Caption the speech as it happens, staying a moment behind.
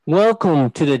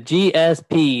Welcome to the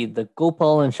GSP, the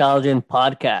Gopal and Shilajen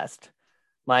podcast.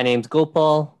 My name's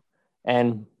Gopal,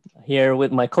 and here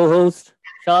with my co-host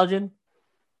Shilajen.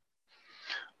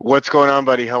 What's going on,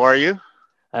 buddy? How are you?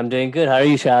 I'm doing good. How are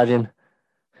you, Shilajen?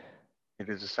 It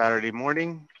is a Saturday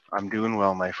morning. I'm doing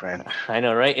well, my friend. I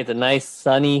know, right? It's a nice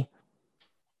sunny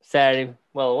Saturday.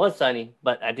 Well, it was sunny,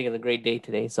 but I think it's a great day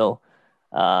today.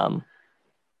 Um,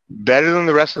 Better than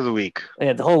the rest of the week.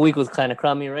 yeah, the whole week was kind of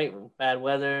crummy, right? Bad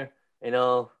weather, you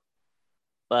know,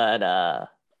 but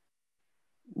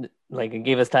like it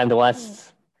gave us time to watch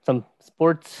some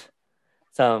sports,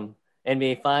 some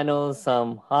NBA finals,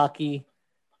 some hockey,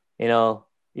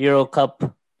 Euro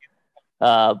Cup.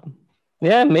 Uh,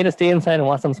 yeah, made us stay inside and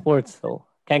watch some sports, so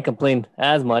can't complain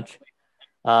as much.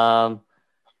 Um,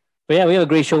 but yeah, we have a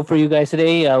great show for you guys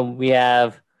today. We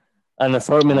have an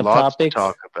assortment of Lots to topics.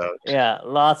 talk about. Yeah,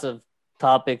 lots of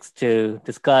topics to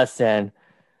discuss and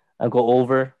go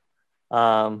over.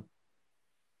 Um,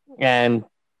 and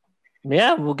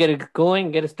yeah, we'll get it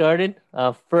going, get it started.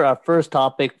 For our first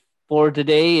topic for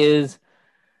today is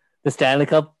the Stanley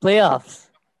Cup playoffs,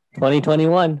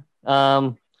 2021.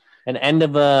 An end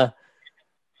of a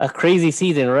crazy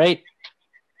season, right?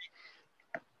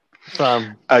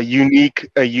 From A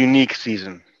unique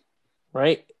season.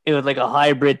 right, it was like a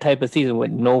hybrid type of season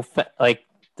with like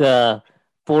the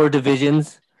four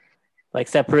divisions like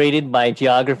separated by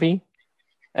geography,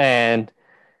 and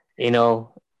you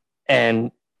know,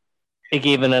 and it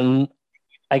gave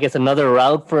I guess another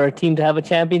route for a team to have a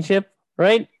championship,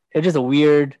 right? It's just a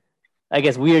weird, I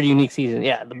guess, weird, unique season.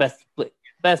 Yeah, the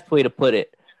best way to put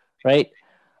it, right?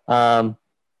 Um,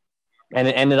 and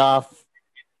it ended off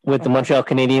with the Montreal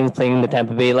Canadiens playing the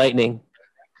Tampa Bay Lightning.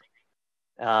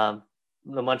 Um,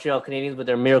 the Montreal Canadiens with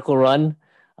their miracle run,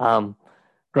 um,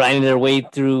 grinding their way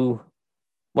through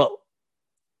well,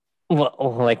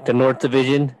 like the North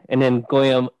Division, and then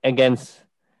going up against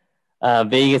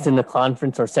Vegas in the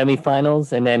conference or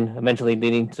semifinals, and then eventually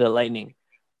leading to the Lightning.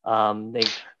 They,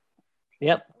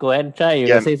 yep. Go ahead and try. You're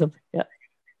gonna Yeah, say something? Yeah.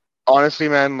 honestly,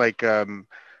 man,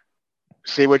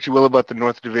 say what you will about the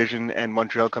North Division and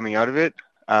Montreal coming out of it.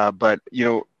 But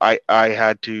I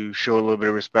had to show a little bit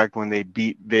of respect when they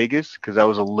beat Vegas because that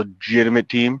was a legitimate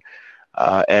team,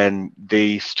 and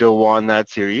they still won that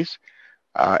series.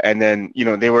 And then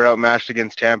they were outmatched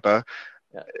against Tampa.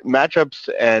 Yeah. Matchups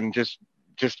and just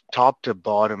top to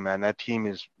bottom, man, that team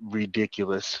is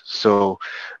ridiculous. So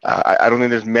I don't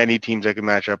think there's many teams that can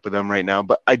match up with them right now.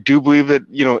 But I do believe that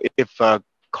if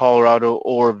Colorado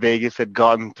or Vegas had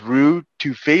gotten through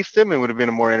to face them, it would have been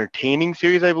a more entertaining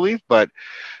series, I believe. But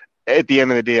at the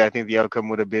end of the day, I think the outcome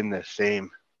would have been the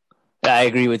same. Yeah, I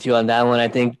agree with you on that one. I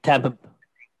think Tampa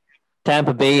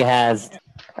Bay has,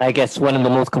 I guess, one of the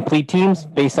most complete teams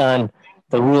based on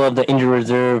the rule of the injury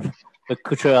reserve with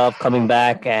Kucherov coming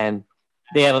back, and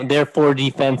they have their four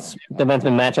defenseman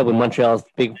matchup with Montreal's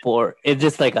big four. It's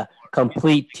just like a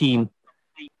complete team.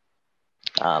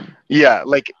 Um, Yeah,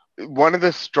 like one of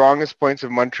the strongest points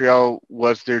of Montreal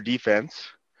was their defense,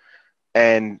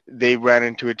 and they ran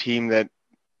into a team that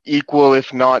equal,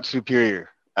 if not superior.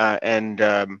 And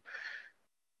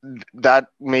that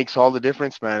makes all the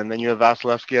difference, man. And then you have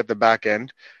Vasilevsky at the back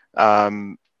end.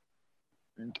 Um,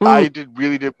 who? I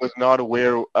was not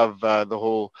aware of the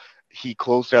whole. He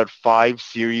closed out 5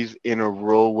 series in a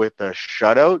row with a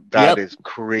shutout. That Yep, is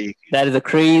crazy. that is a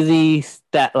crazy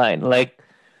stat line.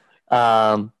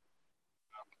 Um,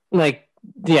 like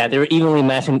yeah, they were evenly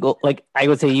matching goal. Like I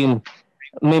would say, even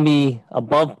maybe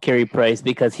above Carey Price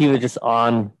because he was just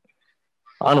on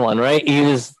one. Right, he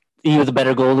was a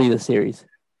better goalie this series.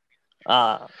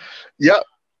 Uh Yeah,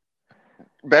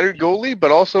 better goalie,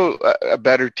 but also a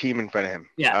better team in front of him.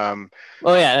 yeah.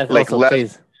 Oh yeah, that Like also less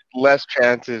plays. less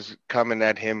chances coming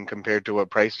at him compared to what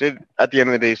Price did. At the end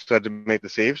of the day, he still had to make the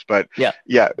saves, but Yeah.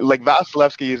 yeah, like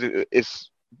Vasilevsky is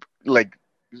like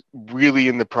really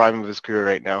in the prime of his career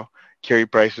right now. Carey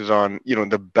Price is on,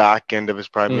 the back end of his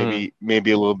prime, Mm-hmm.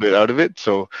 maybe a little bit out of it.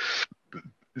 So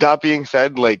that being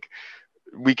said, like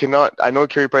we cannot. I know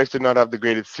Carey Price did not have the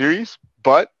greatest series,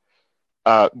 but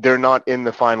they're not in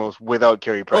the finals without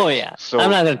Carey Oh Price. yeah, I'm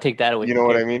So not gonna take that away you from know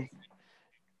what Carey I Price. mean?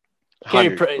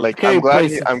 100. Like Carey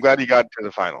Price. I'm glad he got to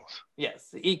the finals.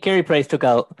 Yes, Carey Price took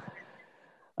out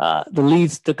the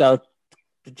Leafs, took out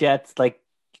the Jets, like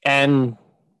and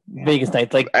Vegas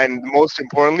Knights. Like And most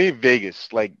importantly,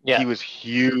 Vegas. Like yeah, he was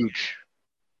huge.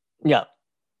 yeah,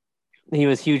 he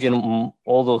was huge in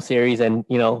all those series, and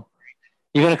you're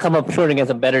gonna come up short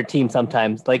against a better team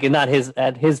sometimes. Like it's not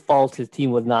at his fault. His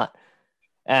team was not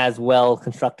as well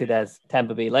constructed as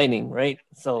Tampa Bay Lightning, right?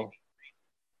 So,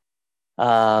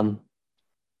 um,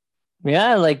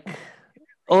 yeah, like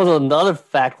Also, the other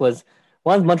fact was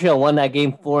once Montreal won that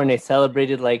game 4 and they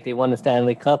celebrated like they won the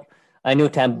Stanley Cup, I knew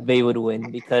Tampa Bay would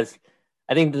win because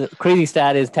I think the crazy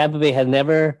stat is Tampa Bay has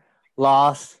never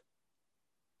lost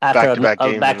after Back-to-back a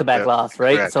games in the back-to-back playoffs. loss,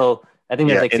 right? Correct. So I think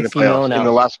there's Yeah, like in the 16-0 playoffs in the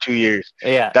now. last 2 years.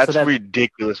 Yeah, so That's that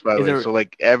ridiculous, by the is way. a So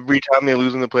like every time they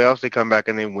lose in the playoffs, they come back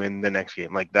and they win the next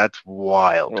game. Like that's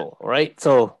wild. right.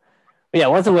 So yeah,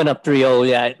 once it went up 3-0,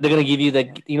 yeah, they're gonna give you the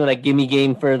that gimme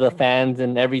game for the fans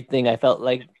and everything. I felt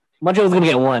like Montreal was gonna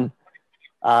get one,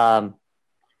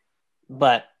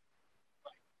 but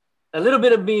a little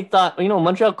bit of me thought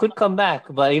Montreal could come back,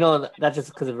 but that's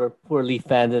just because we're poor Leaf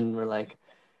fans and we're like,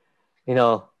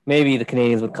 maybe the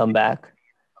Canadians would come back.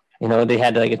 They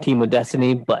had like a team with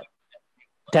destiny, but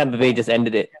Tampa Bay just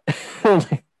ended it.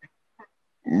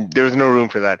 There was no room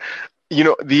for that. I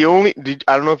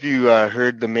don't know if you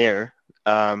heard the mayor.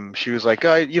 She was like,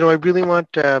 I really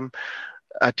want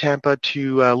Tampa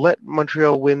to let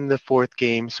Montreal win the fourth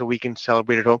game so we can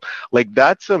celebrate at home. Like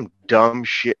that's some dumb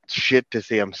shit to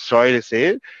say. I'm sorry to say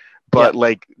it, Yeah, but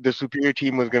like the superior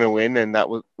team was gonna win, and that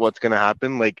was what's gonna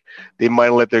happen. Like they might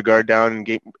have let their guard down in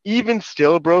game. Even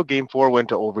still, bro, game 4 went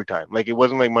to overtime. Like it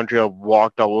wasn't like Montreal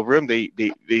walked all over them. They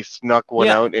snuck one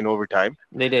yeah, out in overtime,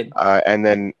 they did. and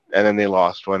then they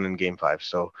lost one in game 5.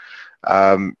 So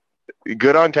um,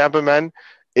 good on Tampa, man.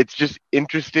 It's just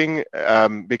interesting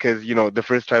because the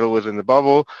first title was in the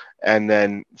bubble, and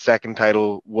then second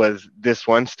title was this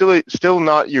one. Still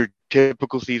not your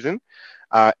typical season,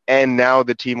 and now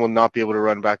the team will not be able to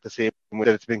run back the same way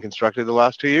that it's been constructed the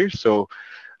last 2 years. So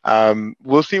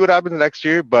we'll see what happens next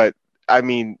year. But I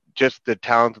mean, just the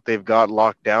talent that they've got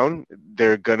locked down,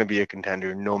 they're gonna be a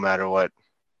contender no matter what.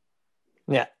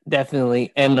 Yeah,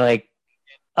 definitely. And like,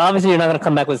 obviously, you're not gonna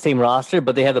come back with the same roster,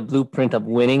 but they have the blueprint of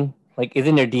winning. Like, it's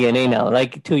in their DNA now.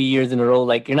 Like 2 years in a row,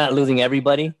 like you're not losing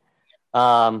everybody.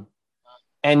 Um,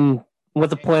 and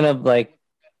what's the point of like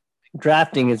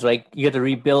drafting is like you have to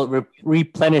rebuild,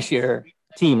 replenish your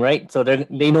team, right? So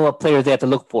they know what players they have to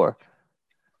look for,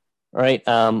 right?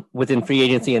 Within free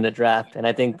agency and the draft, and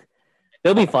I think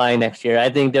they'll be fine next year. I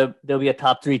think they'll be a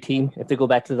top 3 team if they go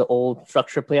back to the old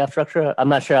structure, playoff structure. I'm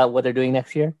not sure what they're doing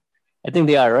next year. I think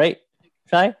they are, right,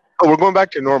 Shai? Oh, we're going back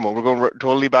to normal. We're going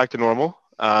totally back to normal.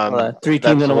 3 teams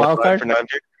That's in the a whole wild plan card. for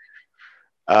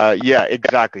now. Yeah,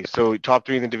 exactly. So top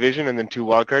 3 in the division and then 2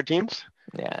 wildcard teams.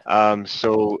 Yeah,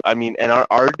 So I mean, and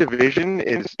our division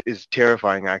is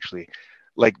terrifying actually.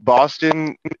 Like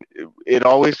Boston, it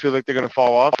always feels like they're gonna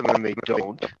fall off, and then they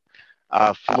don't.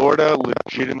 Florida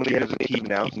legitimately has a team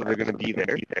now, so they're gonna be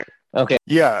there. okay.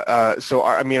 Yeah. So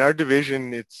our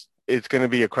division, it's gonna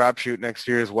be a crapshoot next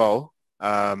year as well.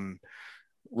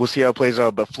 We'll see how it plays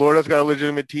out. But Florida's got a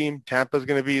legitimate team. Tampa's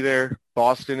gonna be there.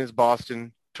 Boston is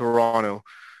Boston. Toronto.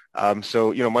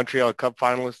 So Montreal Cup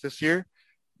finalists this year.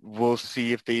 We'll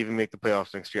see if they even make the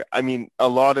playoffs next year. I mean, a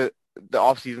lot of the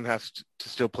offseason has to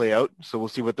still play out, so we'll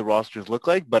see what the rosters look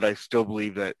like, but I still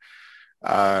believe that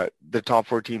the top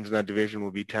 4 teams in that division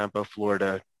will be Tampa,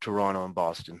 Florida, Toronto, and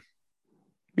Boston.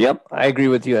 Yep, I agree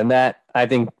with you on that. I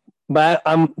think, but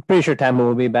I'm pretty sure Tampa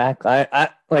will be back. I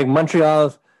like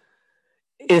Montreal's.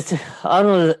 I don't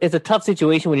know. It's a tough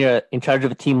situation when you're in charge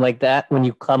of a team like that when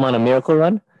you come on a miracle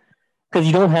run because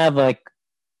you don't have like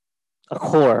a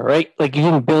core, right? Like you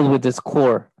didn't build with this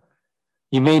core.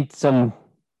 You made some,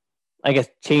 I guess,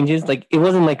 changes. Like it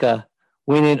wasn't like a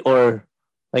win it or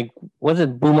like was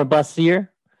it boom or bust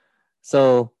year.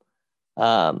 So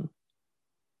um,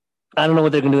 I don't know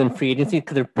what they're gonna do in free agency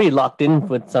because they're pretty locked in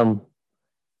with some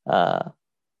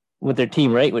with their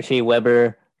team, right? With Shea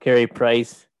Weber, Carey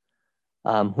Price,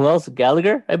 who else?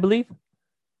 Gallagher, I believe.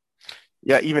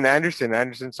 Yeah, even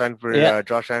Anderson signed for Yeah.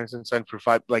 Josh Anderson signed for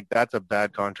 5. Like that's a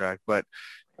bad contract, but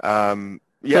So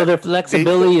yeah, their they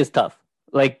flexibility is tough.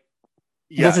 Like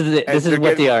this yeah, is it. This and is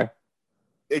what they are.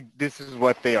 this is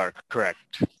what they are. Correct.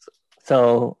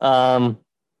 So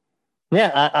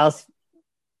yeah,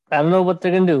 I don't know what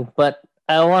they're gonna do, but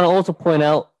I want to also point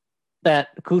out that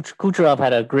Kucherov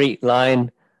had a great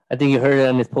line. I think you heard it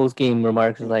on his post game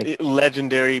remarks.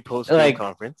 Legendary post game Like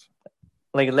conference.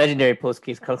 like a legendary post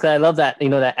game. I love that.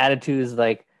 That attitude is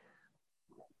like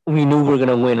we knew we were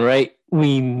gonna win, right?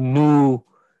 We knew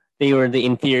they were the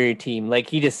inferior team. Like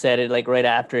he just said it like right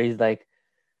after. He's like,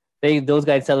 those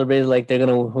guys celebrated like they're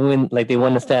gonna win, like they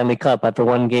won the Stanley Cup after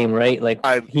one game, right? Like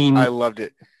I loved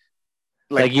it.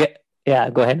 Like yeah.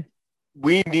 Go ahead.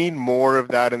 We need more of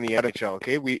that in the NHL,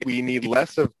 okay? We need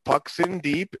less of pucks in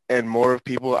deep and more of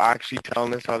people actually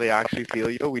telling us how they actually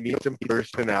feel. We need some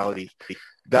personality.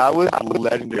 That was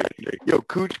legendary.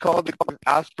 Cooch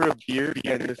asked for a beer,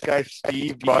 and this guy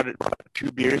Steve brought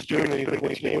 2 beers to him, and he's like,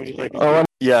 "What's your name?" He's like,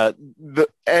 Yeah, the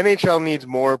NHL needs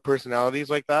more personalities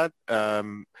like that.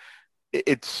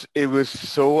 It was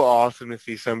so awesome to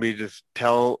see somebody just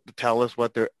tell us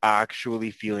what they're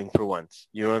actually feeling for once.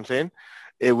 You know what I'm saying?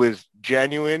 It was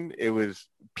genuine. It was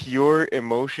pure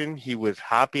emotion. He was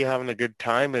happy, having a good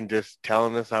time, and just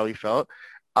telling us how he felt.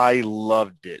 I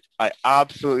loved it. I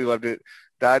absolutely loved it.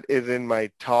 That is in my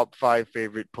top 5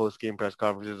 favorite post-game press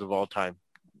conferences of all time.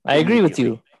 I agree with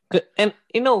you. Immediately. And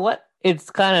you know what? It's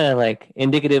kind of like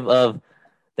indicative of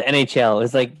the NHL.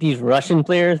 It's like these Russian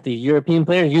players, these European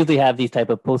players usually have these type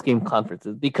of post game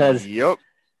conferences because Yep.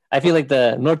 I feel like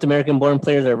the North American born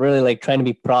players are really like trying to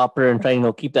be proper and trying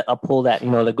to keep that uphold that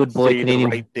the good boy Say the right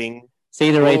Canadian, thing.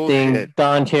 say the right thing, Bullshit.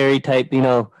 Don Cherry type, be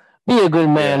a good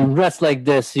Yeah. man, dress like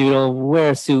this,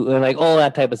 wear a suit and like all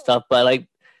that type of stuff. But like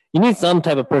you need some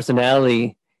type of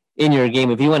personality in your game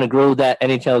if you want to grow that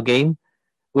NHL game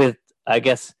with, I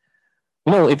guess,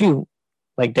 if you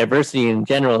like diversity in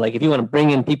general, like if you want to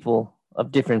bring in people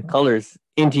of different colors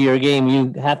into your game,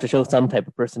 you have to show some type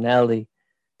of personality.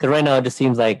 Because right now it just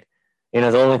seems like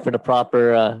it's only for the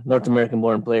proper North American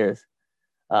born players,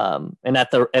 and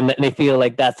they feel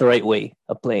like that's the right way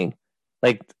of playing,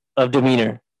 like of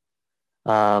demeanor.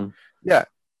 Um, Yeah.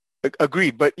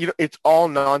 Agreed, but it's all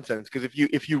nonsense because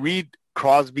if you read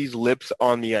Crosby's lips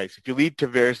on the ice, if you read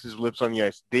Tavares' lips on the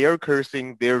ice, they are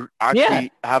cursing. They're yeah,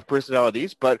 actually have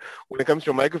personalities, but when it comes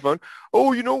to a microphone, oh,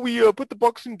 we put the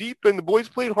Bucks in deep and the boys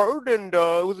played hard and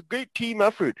it was a great team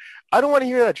effort. I don't want to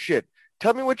hear that shit.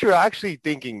 Tell me what you're actually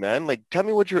thinking, man. Like, tell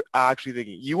me what you're actually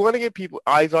thinking. You want to get people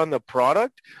eyes on the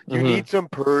product. You mm-hmm. need some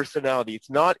personality.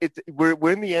 It's not.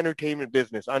 We're in the entertainment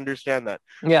business. Understand that.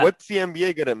 Yeah, What's the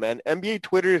NBA good at, man? NBA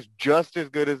Twitter is just as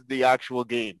good as the actual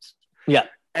games. yeah,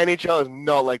 NHL is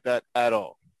not like that at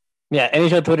all. yeah.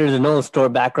 NHL Twitter is no store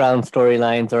background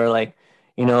storylines or like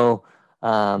you know,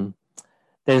 um,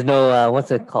 there's no what's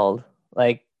it called?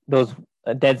 Like those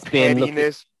dead spin look.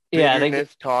 Pettiness, Yeah, like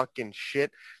bitterness, talking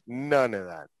shit. None of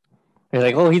that. they're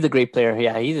like, oh, he's a great player.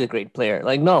 Yeah, he's a great player.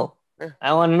 Like, no, Eh,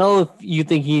 I want to know if you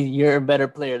think you're a better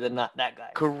player than not that guy,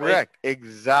 right? correct.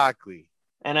 Exactly.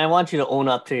 And I want you to own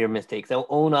up to your mistakes. I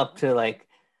own up to like,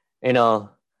 you know,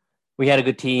 we had a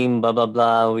good team, blah blah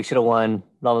blah. We should have won,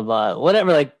 blah blah blah.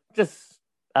 Whatever. Like, just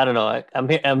I don't know. I'm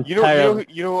here. I'm You know, tired you know, of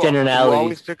you know who always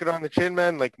generalities. took it on the chin,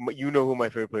 man. Like who my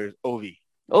favorite player is, Ovi,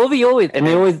 Ovi always, and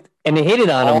and they hated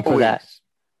on him for that. always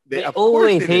They of course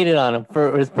always they did. hated on him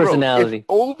for his Bro, personality.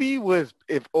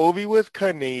 If Ovi was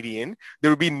Canadian,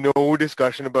 there would be no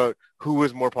discussion about who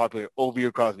was more popular, Ovi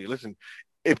or Crosby. Listen,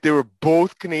 if they were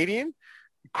both Canadian,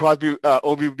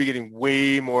 Ovi would be getting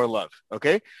way more love.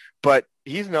 Okay, but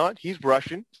he's not. He's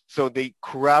Russian, so they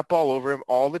crap all over him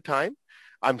all the time.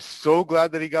 I'm so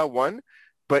glad that he got one,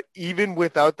 but even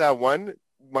without that one,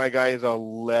 my guy is a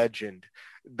legend,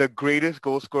 the greatest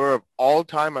goal scorer of all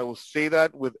time. I will say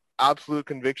that with absolute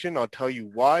conviction. I'll tell you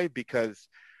why, because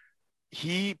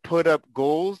he put up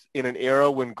goals in an era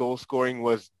when goal scoring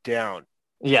was down.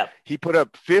 Yeah, He put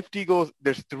up 50 goals.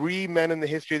 There's 3 men in the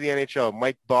history of the NHL,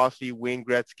 Mike Bossy, Wayne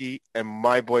Gretzky, and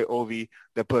my boy Ovi,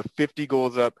 that put 50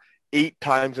 goals up 8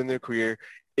 times in their career.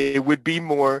 It would be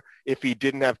more if he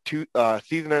didn't have 2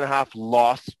 season and a half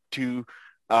loss to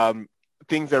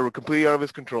things that were completely out of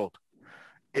his control.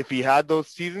 If he had those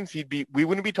seasons, we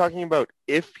wouldn't be talking about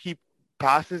if he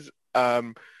passes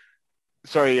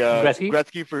Gretzky.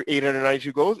 Gretzky for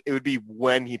 892 goals. It would be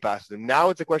when he passes him. Now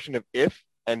it's a question of if,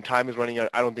 and time is running out.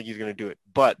 I don't think he's going to do it.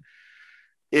 But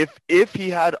if he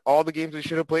had all the games he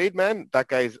should have played, man, that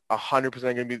guy's 100%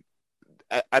 going to be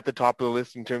at the top of the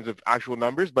list in terms of actual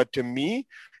numbers. But to me,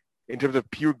 in terms of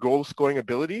pure goal scoring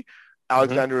ability, Mm-hmm.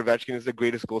 Alexander Ovechkin is the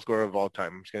greatest goal scorer of all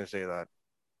time. I'm just going to say that.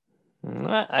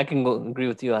 I can agree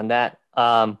with you on that.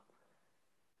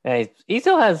 Yeah, he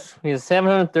still he's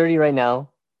 730 right now.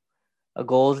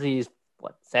 Goals. He's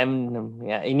what 7?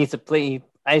 Yeah, he needs to play.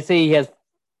 I say he has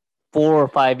 4 or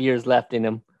 5 years left in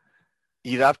him.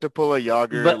 He'd have to pull a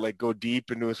Yager, But like go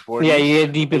deep into his yeah, 40s you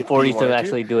get deep in if he 40s to wanted to.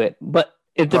 actually do it. But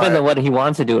it depends on But what he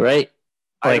wants to do, right?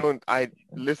 I Like, don't. I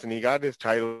listen. He got his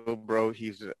title, bro.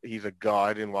 He's a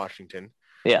god in Washington.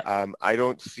 yeah, I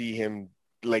don't see him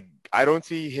I don't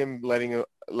see him letting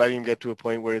him get to a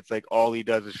point where it's like all he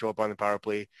does is show up on the power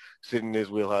play, sit in his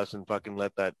wheelhouse, and fucking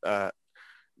let that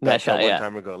that shot. one Yeah,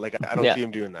 timer go. Like I don't yeah, see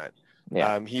him doing that.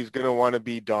 yeah. He's gonna want to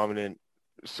be dominant,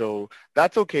 so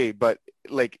that's okay. But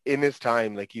like in his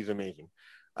time, like he's amazing.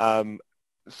 Um,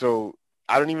 so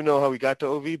I don't even know how we got to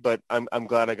Ovi, but I'm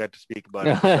glad I got to speak about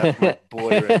him because that's my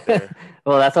boy right there.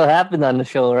 Well, that's what happened on the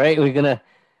show, right? We're gonna,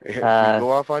 We uh,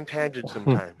 go off on tangents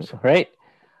sometimes. right?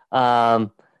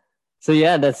 Um, so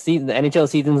yeah, the NHL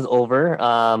season is over.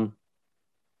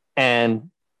 and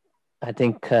I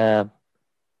think Tampa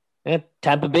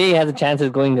Bay has a chance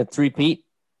of going to three-peat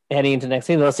heading into next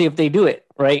season. We'll see if they do it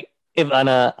right. If on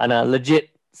a legit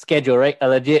schedule, right? A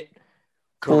legit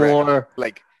Correct. for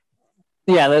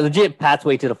yeah, the legit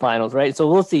pathway to the finals, right? So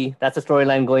we'll see. That's a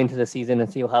storyline going into the season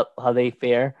and see how they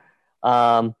fare.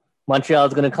 Montreal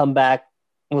is going to come back.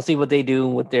 We'll see what they do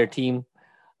with their team.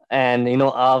 And,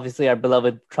 obviously our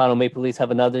beloved Toronto Maple Leafs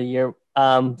have another year.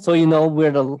 So,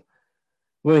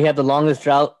 we have the longest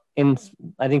drought in,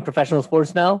 I think, professional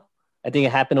sports now. I think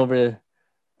it happened over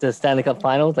the Stanley Cup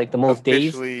Finals, like the most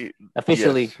days.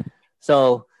 Officially. Yes.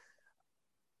 So,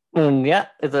 yeah,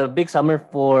 it's a big summer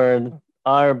for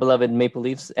our beloved Maple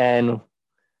Leafs, and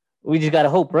we just gotta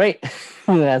hope, right?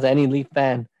 As any Leaf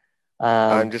fan.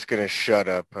 I'm just gonna shut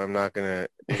up. I'm not gonna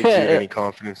exude any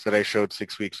confidence that I showed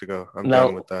 6 weeks ago. I'm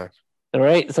done with that. All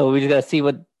right, so we just gotta see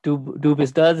what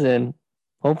Dubas does, and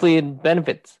hopefully it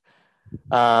benefits.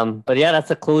 But yeah, that's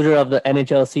the closure of the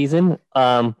NHL season.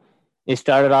 It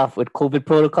started off with COVID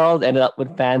protocols, ended up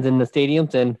with fans in the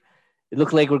stadiums, and it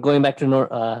looked like we're going back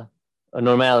to a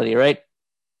normality, right?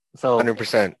 So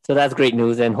 100%. So that's great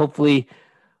news, and hopefully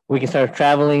we can start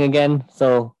traveling again.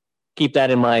 So keep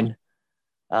that in mind.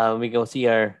 We go see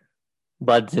our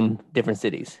buds in different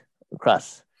cities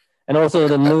across, and also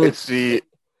the new. It's the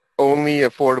only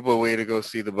affordable way to go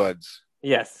see the buds.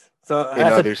 Yes. So in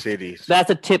other cities. That's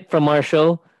a tip from our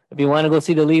show. If you want to go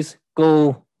see the Leafs,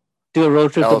 go do a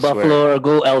road trip to Buffalo or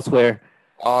go elsewhere.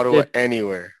 Ottawa,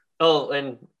 anywhere. Oh,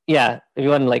 and yeah, if you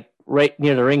want right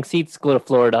near the ring seats, go to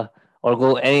Florida or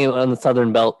go anywhere on the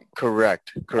southern belt.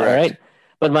 Correct. All right.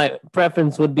 But my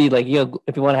preference would be if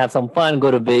you want to have some fun,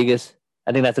 go to Vegas.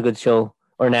 I think that's a good show.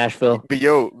 Or Nashville. But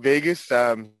Vegas,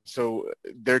 so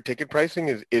their ticket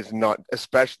pricing is not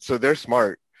especially, so they're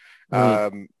smart.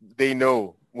 They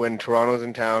know when Toronto's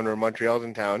in town or Montreal's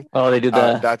in town. Oh, they do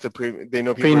that. That's they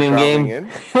know people are traveling in.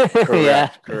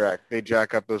 Correct. They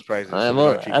jack up those prices.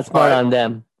 That's smart on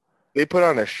them. They put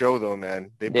on a show though,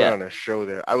 man. They put on a show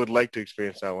there. I would like to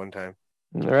experience that one time.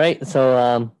 All right.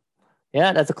 So,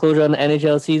 that's a closure on the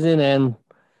NHL season. And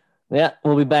yeah,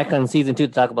 we'll be back on season 2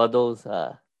 to talk about those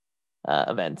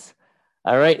events.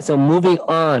 All right. So moving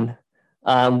on,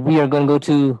 we are going to go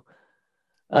to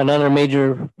another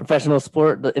major professional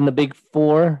sport in the Big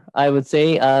Four, I would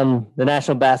say, the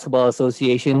National Basketball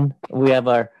Association. We have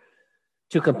our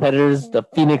 2 competitors, the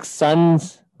Phoenix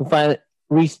Suns, who finally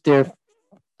reached their,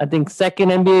 I think, second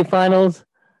NBA Finals,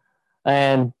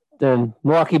 and the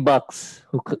Milwaukee Bucks,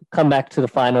 who come back to the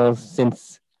finals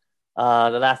since the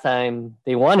last time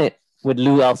they won it with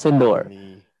Lou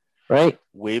Alcindor, right?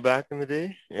 Way back in the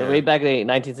day? Yeah. Way back in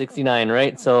 1969,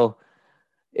 right? So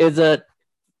it's a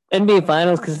NBA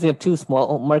Finals consisting of 2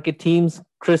 small market teams.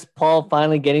 Chris Paul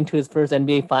finally getting to his first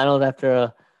NBA Finals after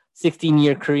a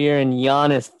 16-year career, and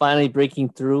Giannis finally breaking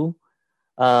through,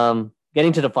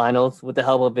 getting to the finals with the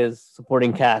help of his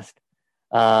supporting cast.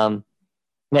 Now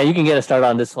you can get a start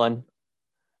on this one,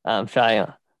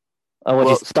 Shia. What's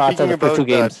your thoughts on the first 2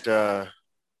 games? That,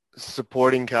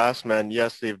 supporting cast, man,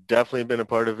 yes, they've definitely been a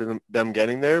part of them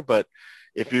getting there, but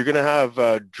if you're going to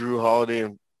have Drew Holiday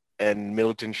and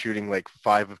Middleton shooting like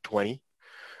 5 of 20,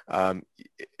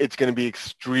 it's going to be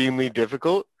extremely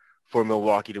difficult for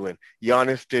Milwaukee to win.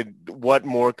 Giannis what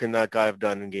more can that guy have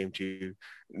done in game 2?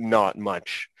 Not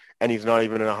much. And he's not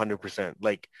even at 100%.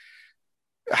 Like,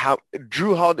 how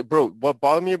Drew Holiday, bro, what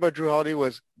bothered me about Drew Holiday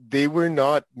was they were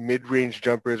not mid-range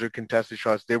jumpers or contested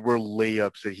shots. They were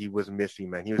layups that he was missing,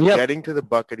 man. He was getting to the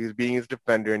bucket. He was being his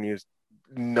defender, and he's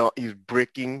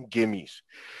bricking gimmies.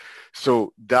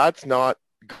 So that's not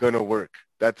going to work.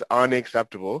 That's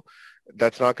unacceptable.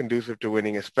 That's not conducive to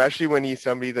winning, especially when he's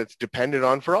somebody that's dependent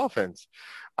on for offense.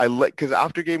 Because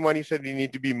after game 1, he said he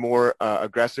needed to be more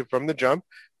aggressive from the jump.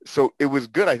 So it was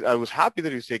good. I was happy that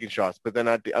he was taking shots, but then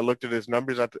I looked at his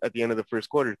numbers at the end of the first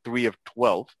quarter, 3 of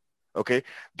 12. Okay.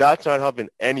 That's not helping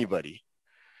anybody.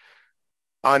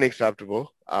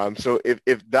 Unacceptable. So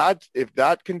if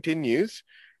that continues,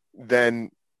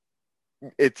 then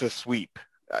it's a sweep.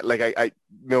 Like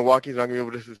Milwaukee's not gonna be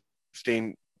able to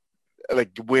sustain,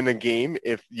 win a game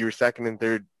if your second and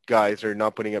third guys are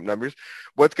not putting up numbers.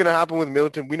 What's gonna happen with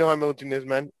Middleton? We know how Middleton is,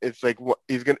 man. It's like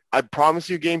I promise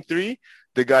you, game 3,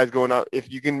 the guy's going out. If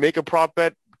you can make a prop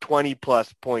bet, 20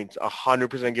 plus points,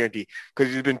 100% guarantee,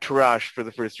 because he's been trashed for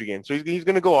the first 3 games. So he's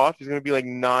gonna go off. He's gonna be like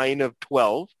 9 of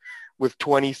 12 with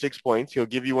 26 points. He'll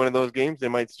give you one of those games. They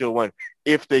might still win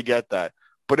if they get that.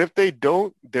 But if they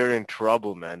don't, they're in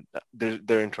trouble, man.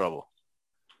 They're in trouble.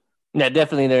 Yeah,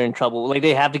 definitely they're in trouble. Like,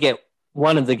 they have to get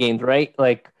one of the games, right?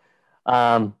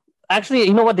 Actually,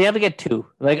 you know what? They have to get 2.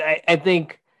 Like, I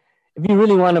think if you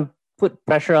really want to put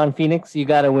pressure on Phoenix, you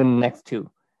got to win the next two.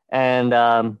 And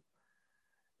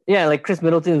yeah, like Chris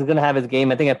Middleton is gonna have his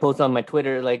game. I think I posted on my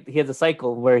Twitter, like he has a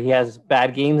cycle where he has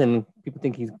bad games and people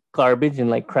think he's garbage and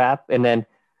like crap, and then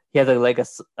he has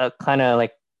a kind of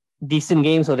like decent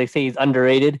game, so they say he's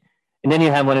underrated. And then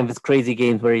you have one of his crazy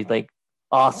games where he's like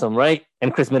awesome, right?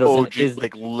 And Chris Middleton is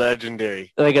like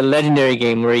legendary. like a legendary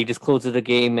game where he just closes the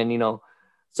game, and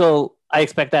so I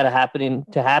expect that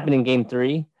to happen in Game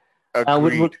 3.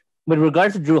 Agreed. With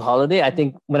regards to Drew Holiday, I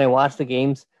think when I watched the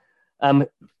games, um,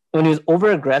 when he was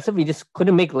over aggressive, he just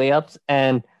couldn't make layups,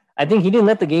 and I think he didn't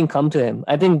let the game come to him.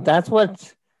 I think that's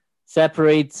what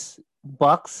separates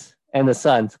Bucks and the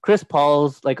Suns. Chris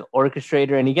Paul's like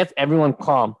orchestrator, and he gets everyone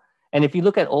calm. And if you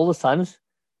look at all the Suns,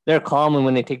 they're calm, and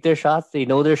when they take their shots, they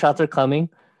know their shots are coming.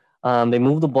 They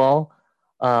move the ball,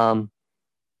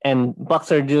 and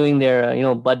Bucks are doing their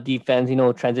bud defense,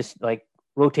 transition like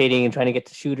rotating and trying to get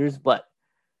to shooters, but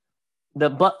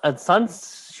the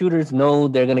Suns shooters know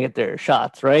they're gonna get their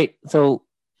shots, right? So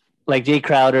like Jay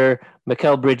Crowder,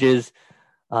 Mikal Bridges,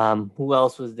 who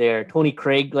else was there? Tony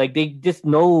Craig, like they just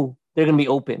know they're gonna be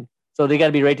open, so they got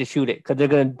to be ready to shoot it because they're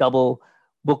gonna double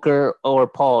Booker or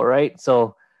Paul, right?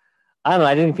 So I don't know.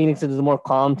 I think Phoenix is a more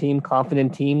calm team,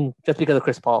 confident team, just because of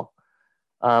Chris Paul.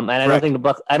 And I don't think the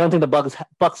Bucks. I don't think the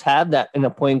Bucks have that in a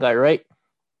point guard, right?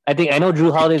 I know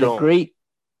Drew Holiday is a great.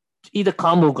 He's a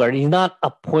combo guard. He's not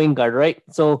a point guard, right?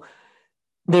 So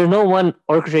there's no one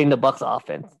orchestrating the Bucks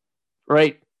offense,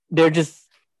 right? They're just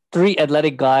three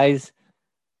athletic guys,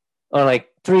 or like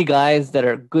three guys that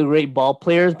are good, great ball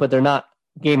players, but they're not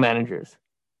game managers.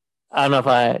 I don't know if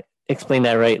I explained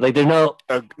that right. Like, there's no.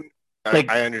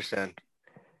 I understand.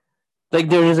 Like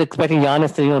they're just expecting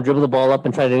Giannis to dribble the ball up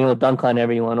and try to dunk on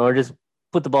everyone, or just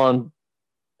put the ball in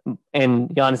and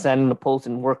Giannis standing in the post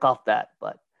and work off that.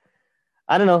 But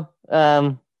I don't know.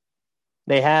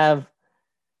 They have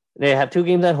 2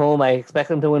 games at home. I expect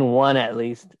them to win one at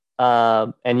least.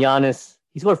 And Giannis,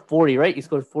 he scored 40, right? He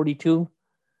scored 42.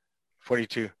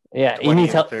 42. Yeah, he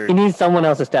needs help. He needs someone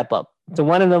else to step up. So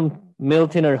one of them,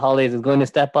 Middleton or Holiday, is going to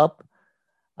step up.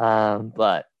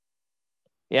 But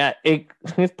yeah,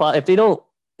 if they don't,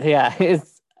 yeah,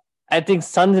 I think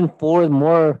Suns in 4 is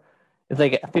more. It's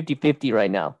like 50-50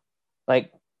 right now.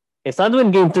 Like if Suns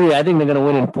win Game 3, I think they're gonna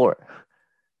win in 4.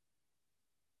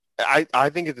 I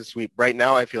think it's a sweep. Right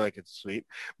now, I feel like it's a sweep.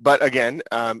 But again,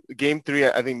 Game 3,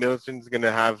 I think Middleton's going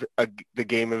to have the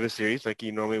game of the series like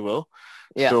he normally will.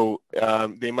 Yeah. So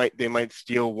they might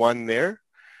steal one there.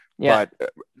 Yeah.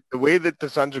 But the way that the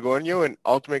Suns are going, and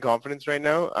ultimate confidence right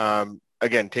now,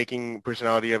 again, taking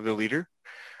personality of the leader.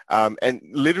 And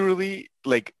literally,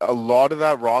 like, a lot of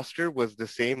that roster was the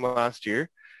same last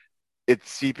year.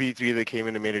 It's CP3 that came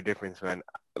in and made a difference, man.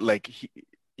 Like,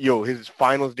 his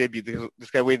finals debut, this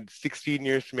guy waited 16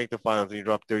 years to make the finals, and he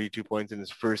dropped 32 points in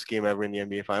his first game ever in the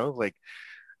NBA Finals. Like,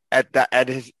 at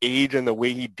his age and the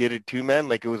way he did it too, man,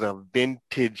 like, it was a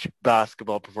vintage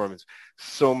basketball performance.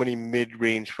 So many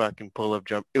mid-range fucking pull-up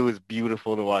jump. It was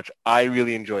beautiful to watch. I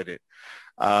really enjoyed it.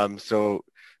 So,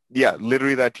 yeah,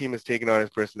 literally that team has taken on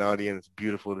his personality, and it's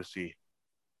beautiful to see.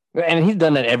 And he's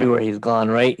done that everywhere he's gone,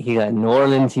 right? He got New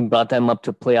Orleans. He brought them up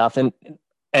to playoffs,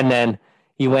 and then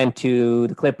he went to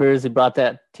the Clippers. He brought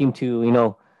that team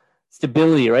to,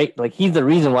 stability, right? Like, he's the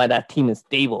reason why that team is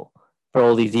stable for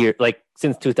all these years, like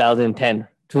since 2010,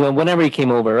 to whenever he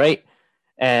came over, right?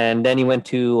 And then he went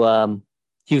to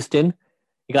Houston.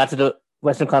 He got to the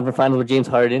Western Conference Finals with James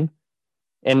Harden.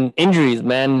 And injuries,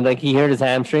 man, like he hurt his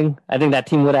hamstring. I think that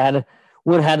team would have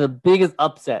had the biggest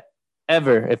upset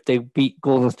ever if they beat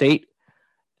Golden State.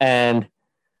 And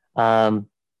then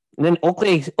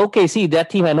OKC, that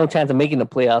team had no chance of making the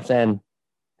playoffs, and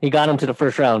he got them to the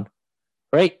first round,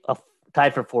 right?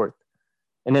 Tied for 4th.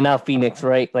 And then now Phoenix,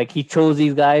 right? Like, he chose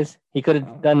these guys. He could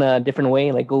have done a different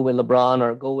way, like go with LeBron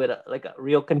or go with a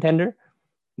real contender.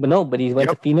 But he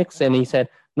went to Phoenix and he said,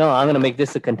 no, I'm going to make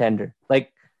this a contender.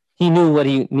 Like, he knew what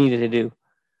he needed to do,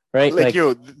 right? Like,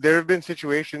 there have been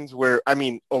situations where,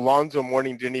 Alonzo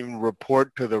Mourning didn't even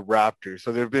report to the Raptors.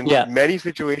 So there have been many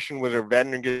situations where a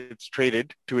veteran gets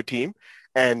traded to a team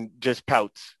and just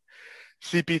pouts.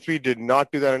 CP3 did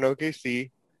not do that in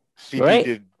OKC.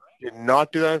 CP did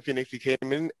not do that in Phoenix. He came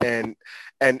in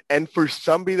and for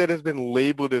somebody that has been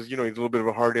labeled as, he's a little bit of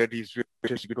a hardhead, he's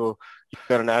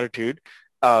got an attitude.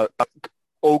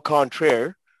 Au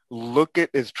contraire, look at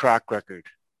his track record.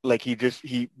 Like,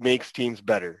 he makes teams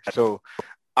better. So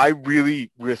I really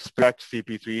respect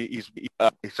CP3. He's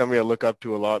somebody I look up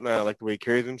to a lot, and I like the way he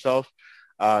carries himself.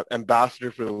 Ambassador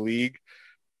for the league.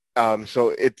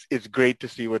 So it's great to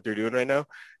see what they're doing right now.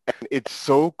 And it's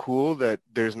so cool that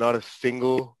there's not a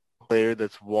single player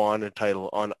that's won a title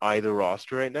on either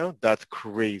roster right now, that's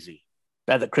crazy.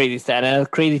 That's a crazy stat. And that's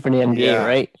crazy for the NBA, Yeah,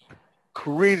 right?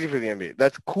 crazy for the NBA.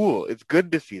 That's cool. It's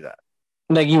good to see that.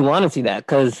 Like you want to see that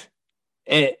because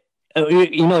it,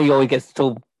 you always get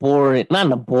so bored,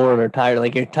 not bored or tired.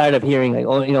 Like you're tired of hearing like,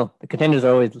 oh, the contenders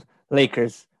are always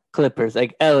Lakers, Clippers,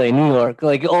 like LA, New York,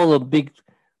 like all the big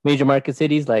major market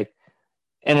cities. Like,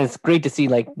 and it's great to see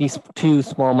like these two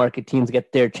small market teams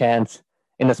get their chance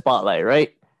in the spotlight,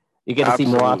 right? You get to see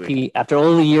Absolutely. Milwaukee after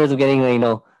all the years of getting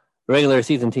regular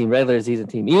season team,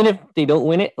 even if they don't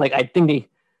win it. Like I think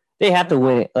they have to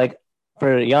win it. Like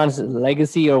for Giannis'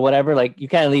 legacy or whatever, like you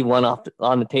can't leave one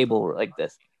on the table like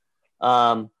this.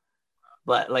 But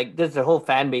like there's a whole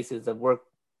fan bases that work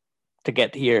to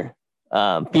get here.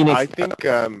 Phoenix. I think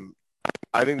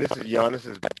this is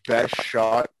Giannis's best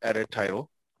shot at a title.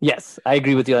 Yes, I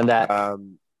agree with you on that.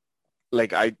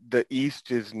 The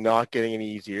East is not getting any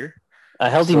easier. A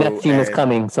healthy Nets team is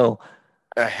coming, so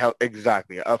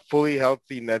exactly a fully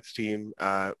healthy Nets team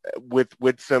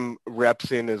with some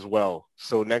reps in as well.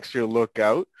 So next year, look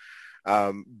out.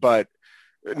 But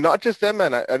not just them,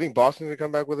 man. I think Boston's gonna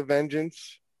come back with a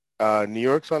vengeance. New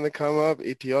York's on the come up.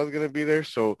 ATL is gonna be there.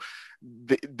 So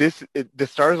the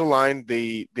stars aligned.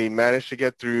 They managed to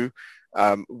get through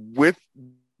with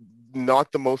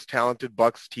not the most talented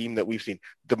Bucks team that we've seen.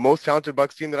 The most talented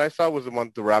Bucks team that I saw was the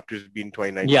one the Raptors beat in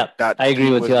 2019. Yeah, I agree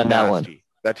with you on that one.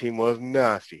 That team was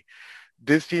nasty.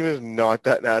 This team is not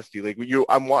that nasty. Like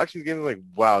I'm watching the game like,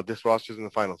 wow, this roster's in the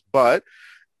finals. But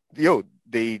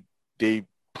they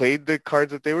played the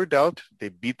cards that they were dealt. They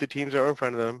beat the teams that were in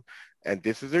front of them, and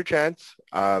this is their chance.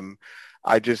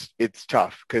 It's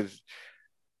tough because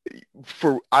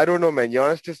I don't know, man.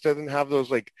 Giannis just doesn't have those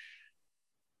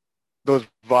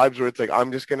vibes where it's like,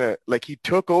 I'm just gonna, like, he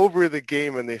took over the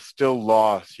game and they still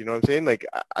lost. You know what I'm saying? Like,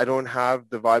 I don't have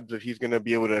the vibes that he's gonna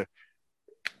be able to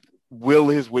will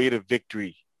his way to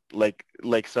victory like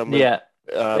some the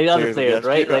other players,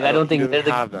 right? Like I don't think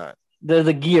there's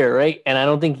a gear, right? And I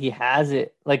don't think he has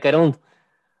it. Like I don't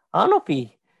know if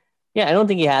he, I don't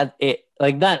think he has it.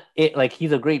 Like not it. Like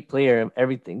he's a great player and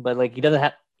everything, but like he doesn't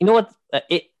have. You know what?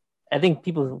 I think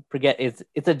people forget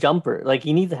it's a jumper. Like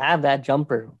he needs to have that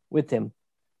jumper with him,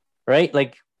 right?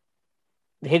 Like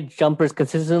hit jumpers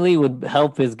consistently would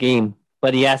help his game,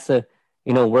 but he has to,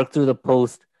 work through the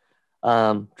post,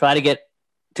 try to get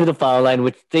to the foul line,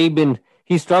 which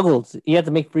he struggles. He has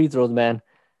to make free throws, man.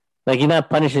 Like he's not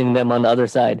punishing them on the other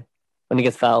side when he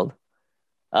gets fouled.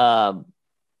 I don't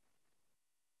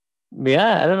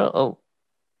know. Oh,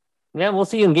 yeah, we'll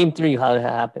see in Game 3 how it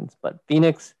happens. But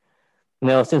Phoenix,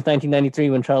 since 1993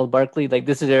 when Charles Barkley, like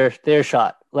this is their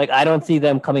shot. Like I don't see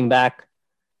them coming back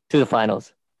to the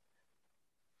finals.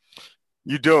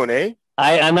 You don't, eh?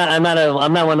 I'm not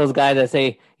one of those guys that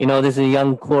say, this is a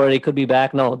young core, they could be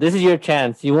back. No, this is your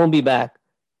chance. You won't be back.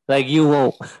 Like you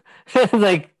won't.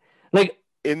 like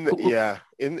in the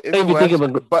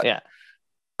West, but yeah.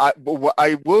 But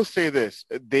I will say this: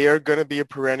 they are going to be a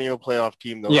perennial playoff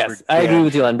team, though. Yes, I agree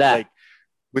with you on that. Like,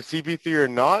 with CP3 or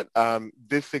not,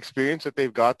 this experience that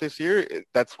they've got this year,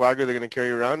 that swagger they're going to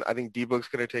carry around, I think D-Book's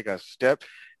going to take a step.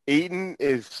 Ayton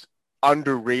is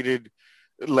underrated,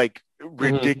 like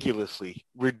ridiculously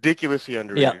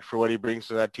underrated for what he brings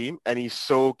to that team, and he's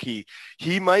so key.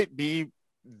 He might be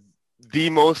the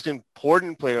most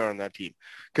important player on that team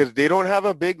because they don't have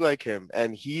a big like him,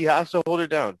 and he has to hold it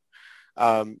down.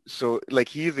 So like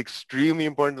he is extremely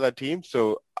important to that team.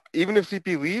 So even if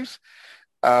CP leaves,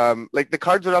 like the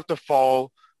cards would have to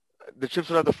fall, the chips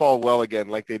would have to fall well again,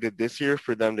 like they did this year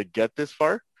for them to get this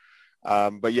far.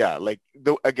 But yeah, like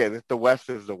again, the West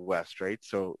is the West, right?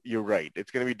 So you're right.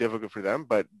 It's going to be difficult for them,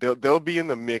 but they'll be in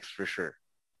the mix for sure.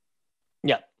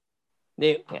 Yeah.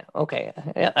 Okay.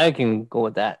 Yeah, I can go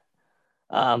with that.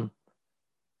 I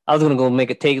was going to go make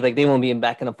a take, like they won't be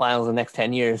back in the finals the next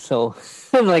 10 years. So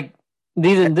like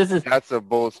that's a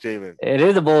bold statement. It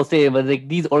is a bold statement, but like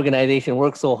these organizations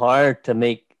work so hard to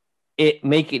make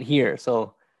it here.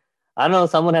 So I don't know,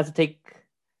 someone has to take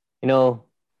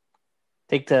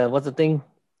what's the thing?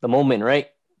 The moment, right?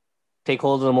 Take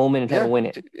hold of the moment and try to win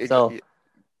it. So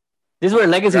this is where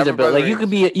legacies are built. Like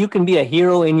you can be a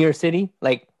hero in your city.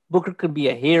 Like Booker could be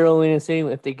a hero in a city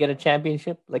if they get a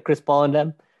championship, like Chris Paul and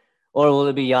them, or will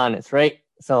it be Giannis, right?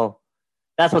 So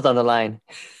that's what's on the line.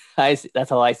 That's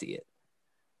how I see it.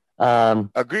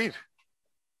 Agreed.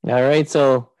 All right,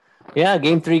 so yeah,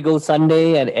 Game 3 goes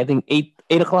Sunday at I think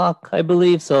 8 o'clock, I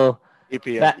believe. So 8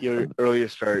 p.m. Your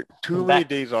earliest start. Too many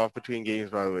days off between games,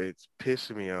 by the way. It's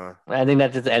pissing me off. I think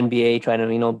that's just the NBA trying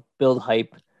to build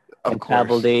hype and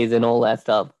travel days and all that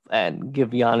stuff, and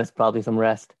give Giannis probably some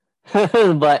rest.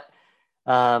 But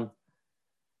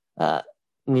Uh,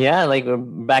 yeah, like we're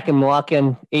back in Milwaukee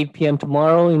on 8 p.m.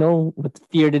 tomorrow. With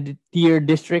Fear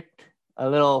District, a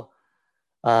little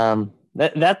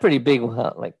that's pretty big.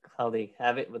 Like how they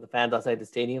have it with the fans outside the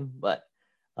stadium, but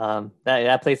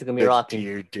that place is gonna be The rocking.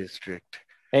 Deer District.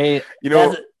 Hey, You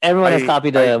that's know, everyone has I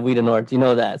copied I the We the North. You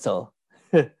know that, so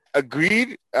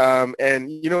agreed.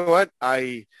 And you know what?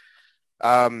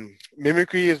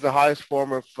 Mimicry is the highest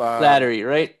form of flattery,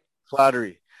 right?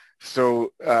 flattery.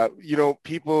 So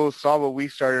people saw what we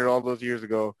started all those years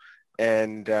ago,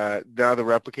 and now they're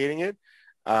replicating it.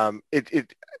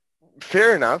 It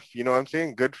fair enough. You know what I'm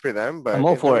saying? Good for them, I'm but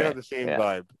all it's not for gonna have it. the same Yeah,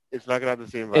 vibe. It's not gonna have the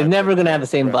same it's vibe never that gonna have the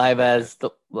the same rest of vibe the as franchise. the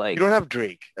You like. don't have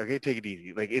Drake. Okay, take it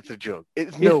easy. Like it's a joke.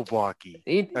 It's Milwaukee.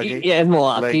 Okay, Yeah, it's like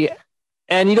Milwaukee,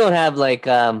 and you don't have like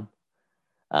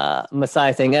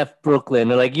Masai saying "F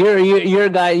Brooklyn" or like your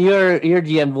guy, your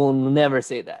GM will never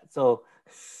say that. So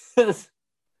because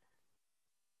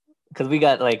we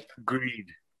got like agreed.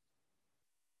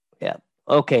 yeah.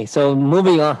 Okay, so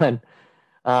moving on.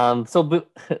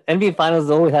 NBA Finals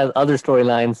always has other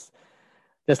storylines,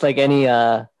 just like any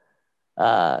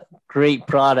great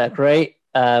product, right?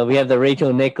 We have the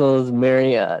Rachel Nichols,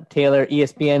 Mary Taylor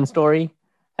ESPN story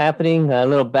happening. A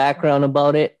little background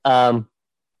about it. Last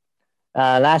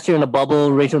year in the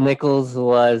bubble, Rachel Nichols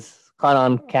was caught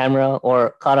on camera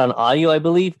or caught on audio, I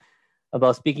believe,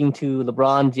 about speaking to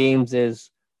LeBron James's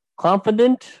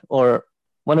confidant or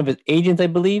one of his agents, I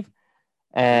believe,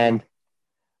 Mm-hmm.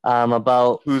 and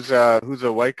about Who's a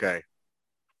white guy?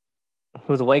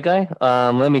 who's a white guy.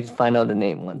 Let me find out the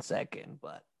name 1 second.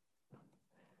 But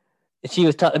she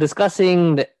was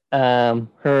discussing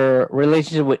her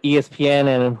relationship with ESPN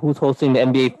and who's hosting the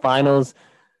NBA Finals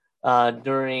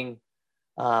during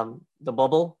the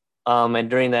bubble and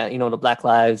during that, the Black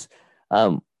Lives,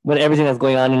 with everything that's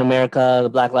going on in America, the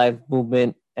Black Lives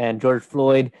Movement and George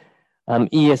Floyd.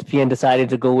 ESPN decided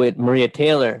to go with Maria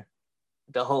Taylor,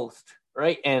 the host,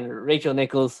 right? And Rachel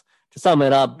Nichols, to sum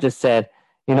it up, just said,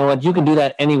 you know what, you can do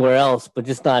that anywhere else, but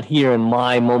just not here in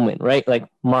my moment, right? Like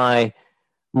my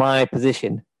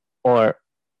position or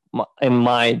in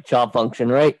my job function,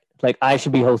 right? Like I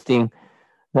should be hosting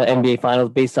the NBA Finals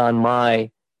based on my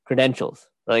credentials.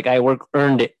 Like I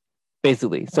earned it,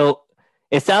 basically. So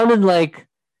it sounded like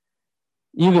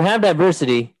you can have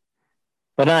diversity,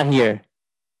 but not here.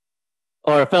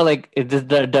 Or it felt like it's just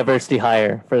diversity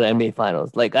higher for the NBA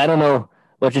Finals. Like I don't know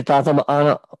what your thoughts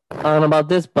on about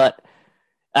this, but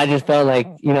I just felt like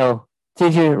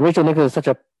since Rachel Nichols is such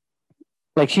a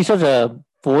she's such a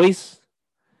voice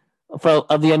of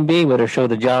the NBA with her show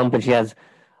The Jump, and she has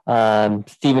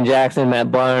Steven Jackson,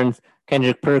 Matt Barnes,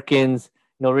 Kendrick Perkins,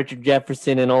 Richard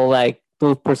Jefferson, and all like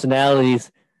those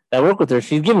personalities that work with her.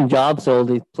 She's giving jobs to all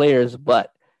these players,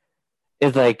 but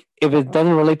it's like if it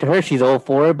doesn't relate to her, she's all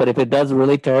for it. But if it does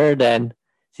relate to her, then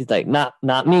she's like, not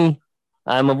me.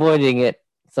 I'm avoiding it.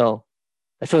 So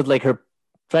that shows like her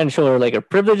trying to show her like her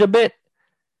privilege a bit.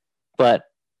 But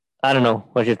I don't know.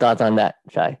 What's your thoughts on that,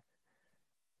 Shai?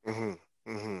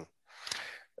 Mm-hmm.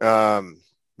 Mm-hmm.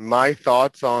 My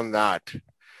thoughts on that.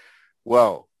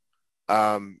 Well,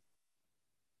 um,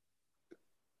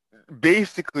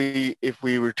 basically, if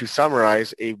we were to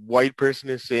summarize, a white person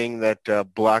is saying that a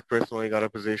black person only got a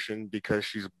position because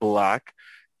she's black,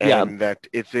 Yeah, and that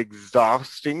it's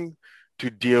exhausting to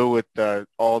deal with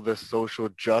all the social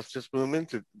justice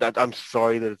movements. That I'm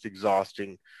sorry that it's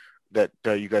exhausting that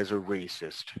you guys are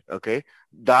racist. Okay,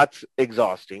 that's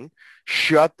exhausting.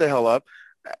 Shut the hell up.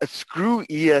 Screw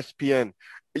ESPN.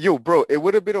 Yo, bro, it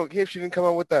would have been okay if she didn't come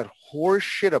out with that horse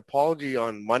shit apology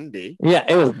on Monday. yeah,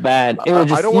 it was bad. It was I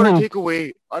just don't want to even take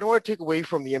away. I don't want to take away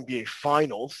from the NBA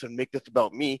Finals and make this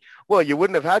about me. Well, you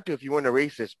wouldn't have had to if you weren't a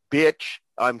racist, bitch.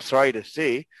 I'm sorry to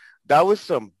say, that was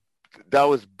some. That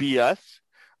was BS.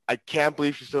 I can't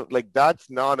believe she's so like. That's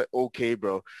not okay,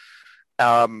 bro.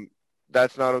 Um,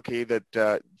 that's not okay.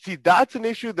 See, that's an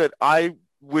issue that I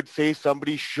would say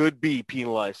somebody should be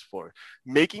penalized for.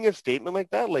 Making a statement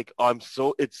like that, like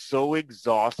it's so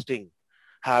exhausting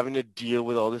having to deal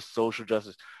with all this social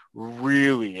justice.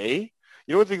 Really, eh?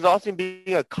 You know what's exhausting?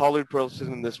 Being a colored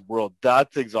person in this world.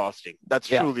 That's exhausting. That's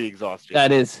yeah, truly exhausting.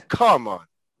 that is Come on.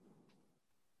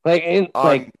 like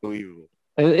Unbelievable.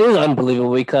 it is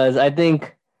unbelievable because I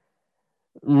think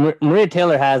Maria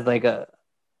Taylor has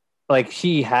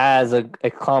she has a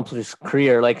accomplished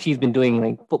career. Like she's been doing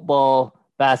like football,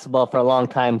 basketball for a long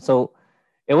time. So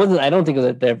it wasn't. I don't think it was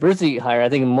a diversity hire. I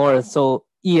think more so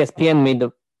ESPN made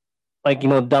the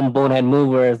dumb bonehead move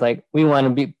where it's like we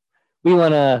want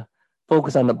to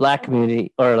focus on the black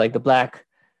community or like the black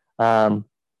um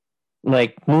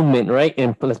movement, right?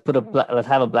 And let's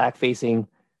have a black facing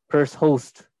first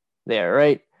host there,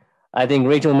 right? I think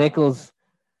Rachel Nichols,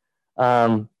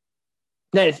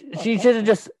 yeah, she should have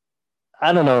just,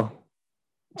 I don't know,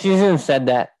 she shouldn't have said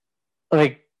that.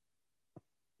 Like,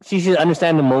 she should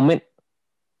understand the moment.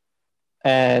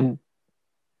 And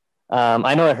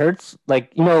I know it hurts.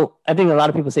 Like, I think a lot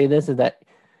of people say this is that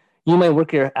you might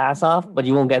work your ass off, but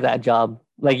you won't get that job.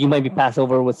 Like, you might be passed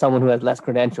over with someone who has less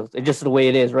credentials. It's just the way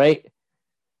it is, right?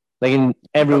 Like in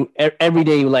Yep.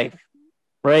 everyday life,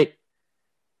 right?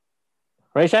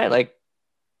 Right, Shai? Like,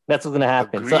 that's what's gonna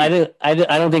happen. So Agreed. I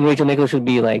don't think Rachel Nichols should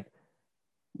be like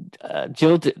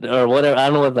jilted or whatever. I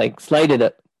don't know what, like, slighted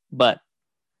it, but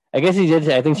I guess she did.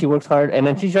 I think she works hard, and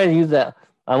then she tried to use that.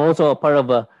 I'm also a part of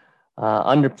a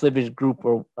underprivileged group,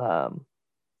 or um,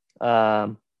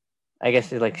 I guess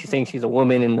she's saying she's a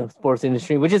woman in the sports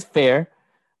industry, which is fair.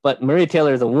 But Maria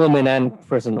Taylor is a woman and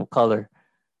person of color,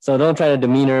 so don't try to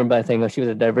demean her by saying that she was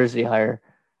a diversity hire.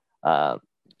 Uh,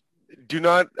 Do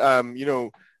not,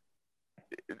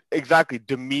 exactly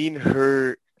demean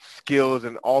her skills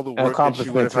and all the work that she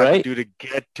would have accomplishments, had to right? do to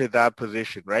get to that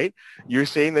position, right? You're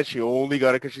saying that she only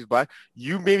got it because she's black.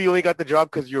 You maybe only got the job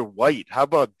because you're white. How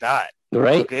about that?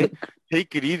 Right? Okay?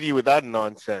 Take it easy with that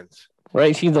nonsense.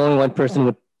 Right? She's the only one person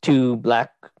with two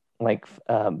black, like,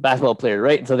 basketball players,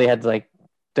 right? So they had to, like,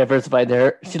 diversify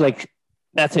their. She, like,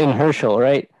 that's in her show,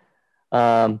 right?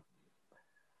 Um,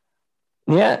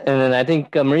 yeah, and then I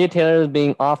think Maria Taylor is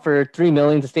being offered $3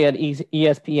 million to stay at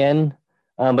ESPN,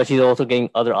 but she's also getting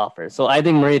other offers. So I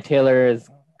think Maria Taylor is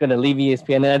gonna leave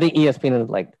ESPN, and I think ESPN is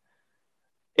like,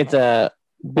 it's a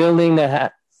building that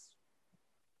has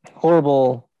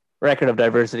horrible record of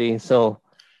diversity. So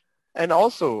And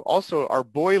also our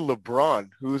boy LeBron,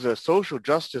 who's a social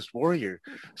justice warrior.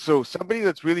 So somebody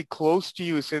that's really close to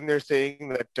you is sitting there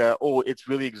saying that, oh, it's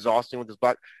really exhausting with this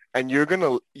black, and you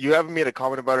haven't made a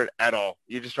comment about it at all.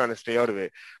 You're just trying to stay out of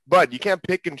it. But you can't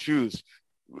pick and choose.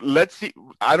 Let's see.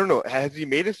 I don't know. Has he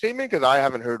made a statement? Because I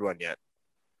haven't heard one yet.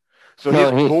 So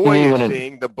his no, boy he is wouldn't.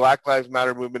 saying the Black Lives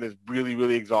Matter movement is really,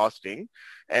 really exhausting,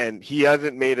 and he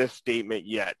hasn't made a statement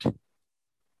yet.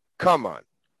 Come on.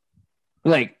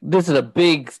 Like, this is a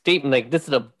big statement. Like, this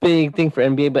is a big thing for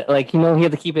NBA, but, like, he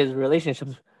had to keep his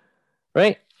relationships,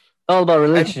 right? All about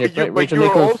And relationship, right? but Rachel you're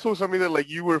Nichols. also something that like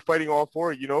you were fighting all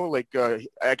for, like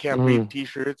I can't breathe Mm,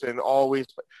 T-shirts and always.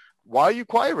 Why are you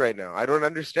quiet right now? I don't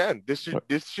understand. This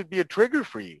should be a trigger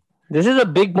for you. this is a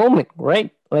big moment,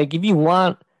 right? Like, if you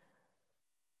want,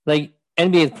 like,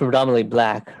 NBA is predominantly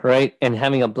black, right? And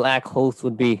having a black host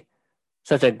would be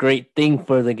such a great thing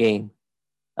for the game.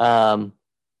 Um,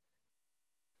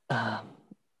 uh,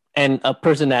 and a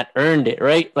person that earned it,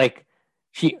 right? Like,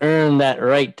 she earned that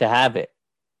right to have it.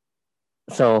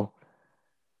 So,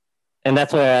 and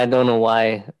that's why I don't know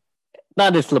why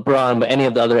not just LeBron, but any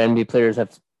of the other NBA players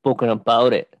have spoken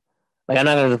about it. Like, I'm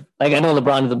not gonna, like, I know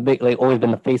LeBron is a big, like, always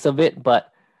been the face of it,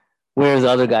 but where's the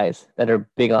other guys that are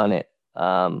big on it?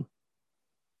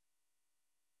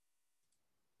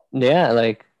 Yeah,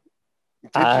 like,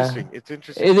 It's uh interesting. It's it's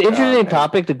interesting. an interesting And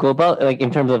topic to go about, like,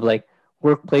 in terms of, like,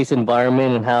 workplace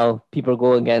environment and how people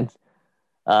go against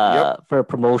yep, for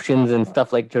promotions and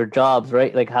stuff, like their jobs,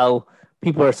 right? Like, how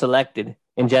people are selected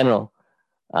in general.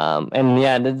 And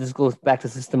yeah, this goes back to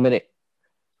systematic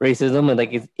racism, and,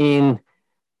 like, it's in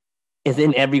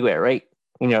everywhere, right?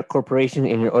 In your corporation,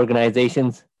 in your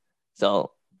organizations.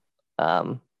 So,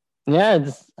 um, yeah,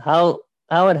 just how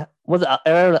it was,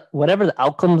 whatever the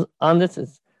outcomes on this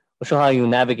is, will show how you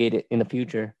navigate it in the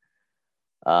future.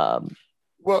 Um,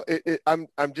 well, I'm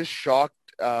just shocked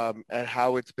at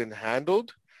how it's been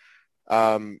handled.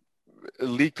 Um,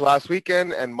 Leaked last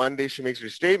weekend, and Monday she makes her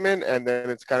statement, and then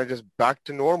it's kind of just back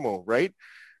to normal, right?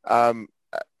 Um,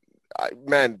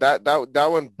 man, that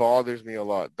one bothers me a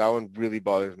lot. That one really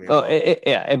bothers me a oh, lot.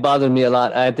 yeah, it bothered me a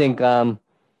lot. I think,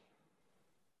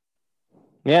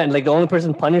 yeah, like, the only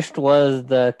person punished was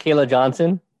the Kayla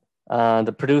Johnson,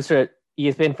 the producer at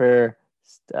ESPN, for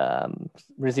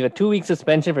receive a 2 week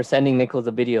suspension for sending Nichols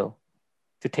a video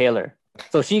to Taylor.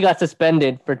 So she got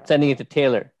suspended for sending it to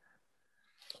Taylor.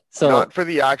 Not So for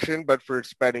the action, but for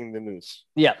spreading the news.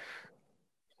 yeah,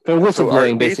 for So are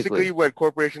whistleblowing, basically basically. what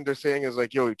corporations are saying is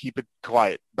like, yo, keep it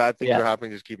quiet. Bad things Yeah. are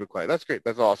happening, just keep it quiet. That's great.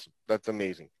 That's awesome. That's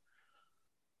amazing.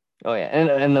 Oh yeah,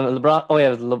 and the LeBron. Oh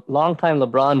yeah, longtime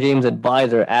LeBron James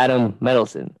advisor Adam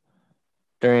Medelson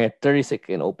during a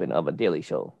 30-second open of a Daily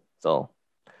Show. So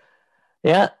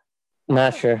yeah,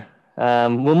 not sure.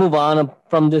 We'll move on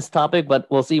from this topic, but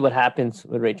we'll see what happens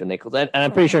with Rachel Nichols. And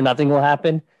I'm pretty sure nothing will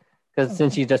happen, because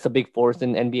since she's just a big force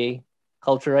in NBA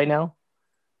culture right now,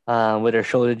 with her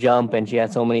show to jump, and she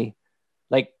has so many,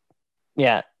 like,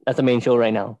 yeah, that's the main show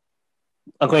right now,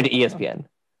 according to ESPN.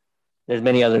 There's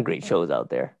many other great shows out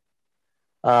there.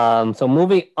 So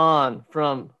moving on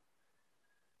from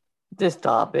this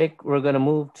topic, we're gonna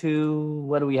move to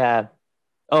what do we have?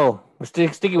 Oh, we're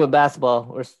sticking with basketball.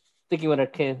 We're sticking with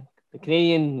the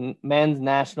Canadian men's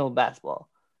national basketball.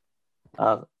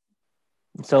 Uh,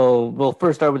 so we'll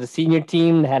first start with the senior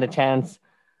team. They had a chance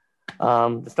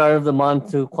the start of the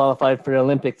month to qualify for the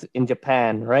Olympics in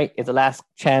Japan. Right, it's the last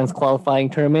chance qualifying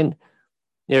tournament.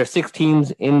 There are 6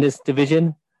 teams in this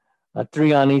division,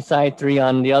 3 on each side, 3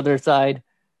 on the other side.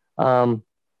 Um,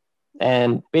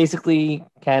 and basically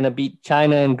kind of beat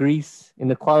China and Greece in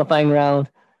the qualifying round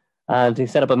to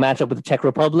set up a matchup with the Czech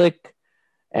Republic.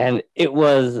 And it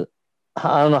was,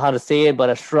 I don't know how to say it, but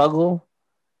a struggle,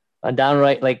 a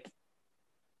downright like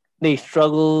they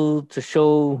struggled to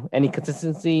show any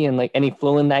consistency and like any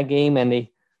flow in that game, and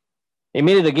they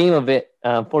made it a game of it,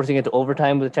 forcing it to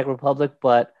overtime with the Czech Republic.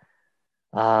 But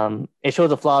it shows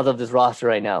the flaws of this roster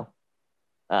right now.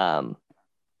 Um,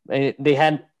 they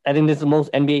had, I think this is the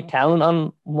most NBA talent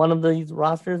on one of these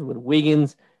rosters with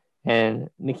Wiggins and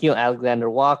Nikhil Alexander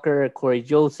Walker, Corey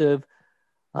Joseph,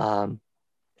 um,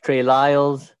 Trey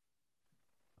Lyles.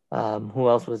 Who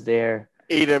else was there?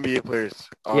 8 NBA players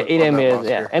Yeah, on, eight on that NBA.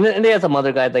 Yeah, roster. and they had some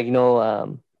other guys like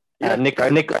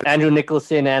Guys. Andrew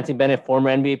Nicholson, Anthony Bennett, former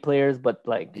NBA players, but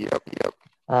like Yep.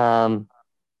 um,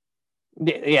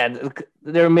 yeah,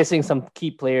 they were missing some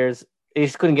key players. They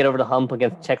just couldn't get over the hump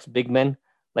against Czech's big men.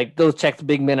 Like those Czech's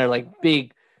big men are like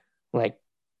big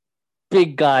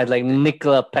guys, like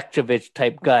Nikola Petrovic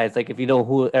type guys. Like if you know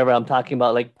whoever I'm talking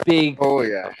about, like big, Oh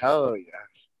yeah, hell yeah.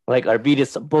 like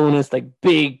Arvidas Sabonis, like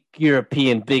big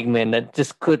European big men that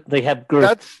just they have girth.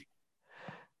 That's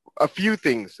a few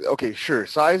things. Okay, sure.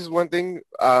 Size is one thing.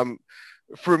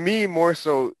 For me, more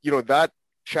so, that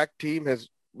Czech team has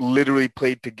literally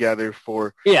played together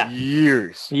for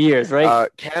years. Years, right?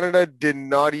 Canada did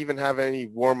not even have any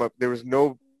warm up. There was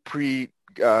no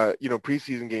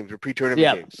preseason games or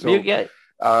pre-tournament games. So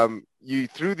you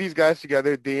threw these guys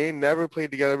together. They ain't never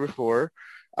played together before.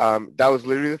 That was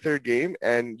literally the third game,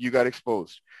 and you got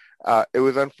exposed. It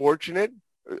was unfortunate.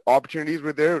 Opportunities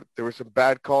were there. There were some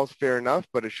bad calls, fair enough,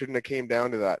 but it shouldn't have came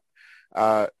down to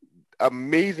that.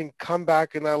 Amazing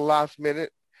comeback in that last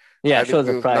minute. Yeah, it shows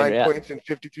was pride, 9 points in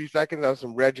 53 seconds. That was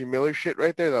some Reggie Miller shit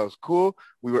right there. That was cool.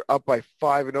 We were up by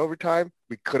 5 in overtime.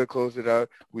 We could have closed it out.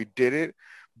 We did it.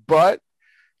 But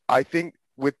I think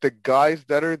with the guys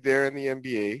that are there in the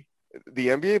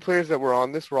NBA players that were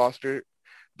on this roster,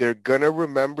 they're going to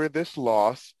remember this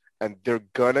loss, and they're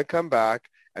going to come back,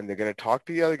 and they're going to talk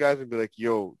to the other guys and be like,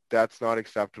 yo, that's not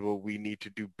acceptable. We need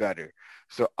to do better.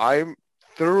 So I'm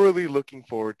thoroughly looking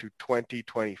forward to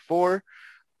 2024.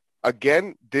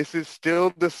 Again, this is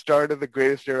still the start of the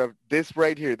greatest era of this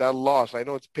right here, that loss. I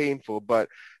know it's painful, but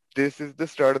this is the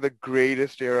start of the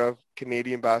greatest era of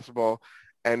Canadian basketball,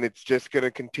 and it's just going to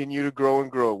continue to grow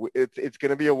and grow. It's going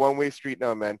to be a one-way street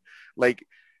now, man. Like,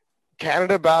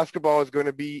 Canada basketball is going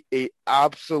to be a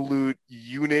absolute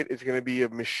unit. It's going to be a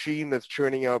machine that's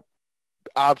churning out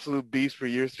absolute beasts for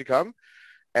years to come.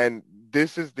 And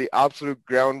this is the absolute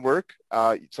groundwork.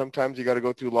 Sometimes you got to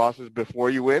go through losses before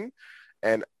you win.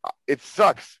 And it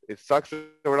sucks. It sucks that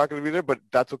we're not going to be there, but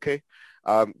that's okay.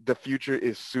 The future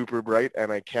is super bright,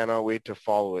 and I cannot wait to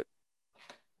follow it.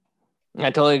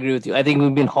 I totally agree with you. I think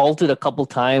we've been halted a couple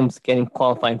times getting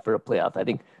qualifying for a playoff. I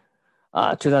think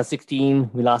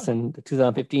 2016 we lost in the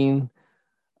 2015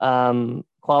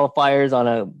 qualifiers on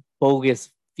a bogus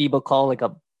FIBA call, like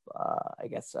a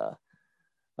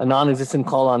non-existent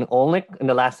call on Olnik in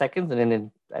the last seconds, and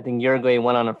then I think Uruguay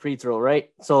went on a free throw, right?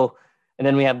 So. And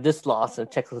then we have this loss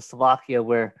of Czechoslovakia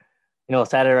where,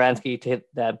 Sadaransky hit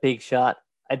that big shot.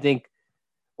 I think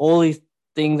all these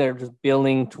things are just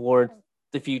building towards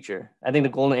the future. I think the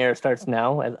golden era starts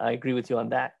now. I agree with you on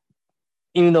that.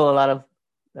 Even though a lot of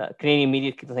Canadian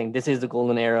media keep saying this is the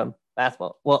golden era of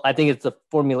basketball. Well, I think it's the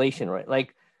formulation, right?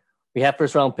 Like we have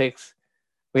first round picks.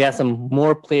 We have some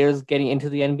more players getting into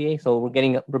the NBA. So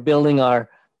we're building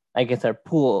our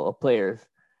pool of players.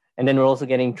 And then we're also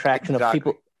getting traction of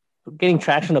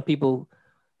people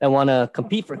that want to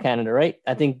compete for Canada, right?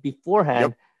 I think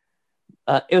beforehand,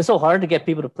 it was so hard to get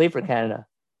people to play for Canada.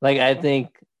 Like, I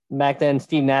think back then,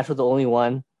 Steve Nash was the only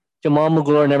one. Jamal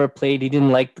McGlure never played. He didn't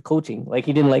like the coaching. Like,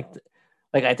 he didn't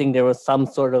I think there was some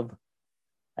sort of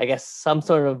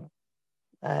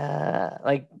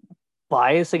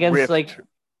bias against, Rift.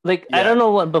 I don't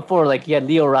know what before. Like, you had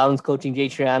Leo Rollins coaching Jay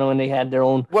Triano, and they had their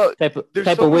own type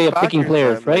of way of picking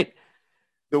players, man, right? Like,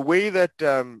 the way that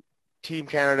Team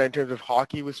Canada in terms of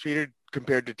hockey was treated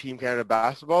compared to Team Canada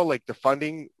basketball, like the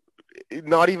funding,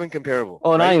 not even comparable.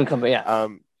 Oh, right? Not even comparable, yeah.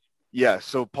 Yeah,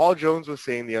 so Paul Jones was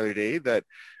saying the other day that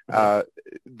Right.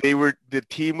 The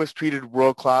team was treated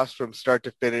world class from start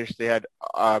to finish. They had,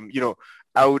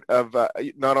 out of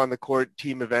not on the court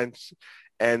team events,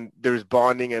 and there's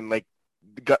bonding and like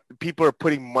people are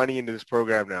putting money into this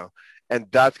program now, and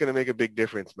that's gonna make a big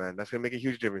difference, man. That's gonna make a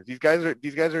huge difference. These guys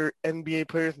are NBA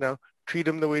players now. Treat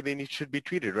them the way should be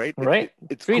treated, right? Right.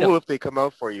 It's Freedom. cool if they come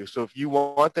out for you. So if you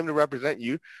want them to represent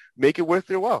you, make it worth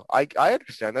their while. I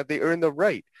understand that they earn the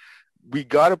right. We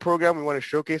got a program. We want to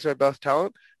showcase our best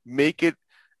talent. Make it,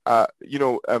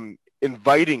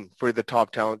 inviting for the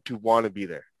top talent to want to be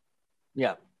there.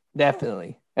 Yeah,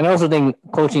 definitely. And I also think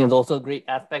coaching is also a great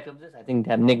aspect of this. I think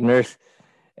to have Nick Nurse,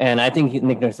 and I think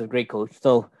Nick Nurse is a great coach.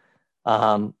 So,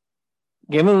 um,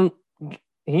 give him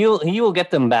he will get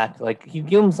them back. Like he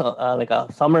give them like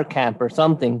a summer camp or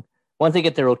something. Once they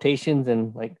get their rotations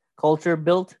and like culture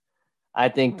built, I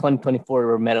think 2024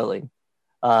 we're medaling.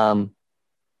 Um,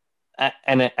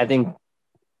 I think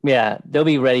yeah they'll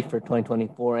be ready for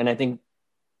 2024. And I think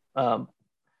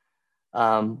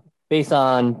um, based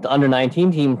on the under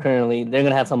 19 team currently, they're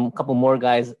gonna have some couple more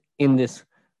guys in this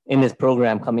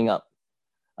program coming up.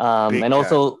 Big And time.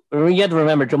 also, you have to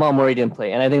remember Jamal Murray didn't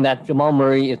play, and I think that Jamal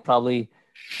Murray is probably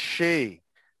Shea,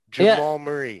 yeah, Jamal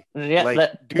Murray, yeah.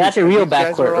 like, dude, That's a real these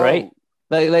guys backcourt, are right? all.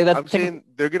 Like that's I'm saying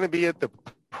they're gonna be at the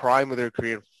prime of their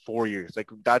career in 4 years. Like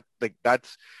that. Like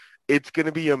that's. It's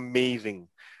gonna be amazing.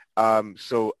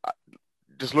 So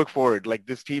just look forward. Like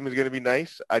this team is gonna be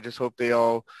nice. I just hope they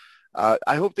all.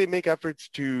 I hope they make efforts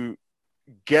to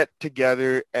get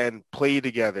together and play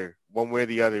together one way or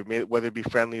the other, whether it be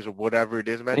friendlies or whatever it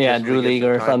is, man, yeah, just so they Drew get League some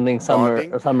or time something,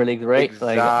 bonding. summer league, right?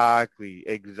 Like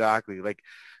Exactly. Like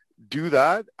do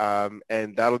that,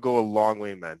 and that'll go a long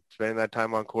way, man. Spending that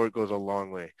time on court goes a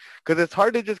long way because it's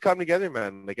hard to just come together,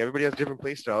 man. Like everybody has different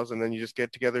play styles, and then you just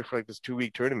get together for like this 2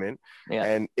 week tournament, yeah,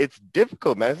 and it's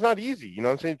difficult, man. It's not easy. You know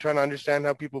what I'm saying? Trying to understand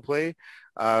how people play,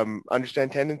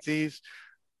 understand tendencies,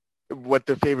 what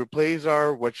their favorite plays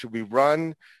are, what should we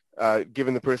run,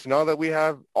 given the personnel that we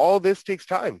have. All this takes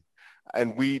time,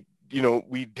 and we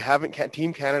haven't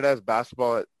Team Canada's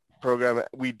basketball program.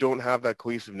 We don't have that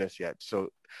cohesiveness yet, so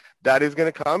that is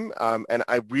going to come. And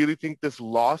I really think this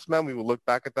loss, man, we will look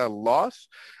back at that loss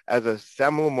as a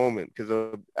seminal moment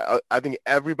because I think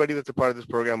everybody that's a part of this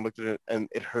program looked at it and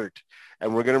it hurt,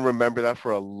 and we're going to remember that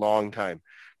for a long time.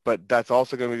 But that's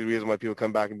also going to be the reason why people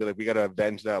come back and be like, we got to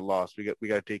avenge that loss. We got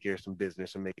to take care of some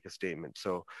business and make a statement.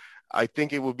 So I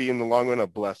think it will be in the long run a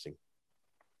blessing.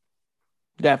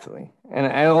 definitely. And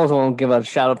I also want to give a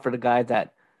shout out for the guys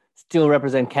that still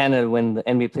represent Canada when the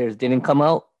NBA players didn't come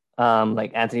out,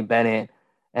 like Anthony Bennett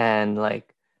and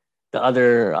like the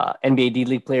other NBA D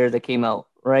League players that came out,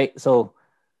 right? So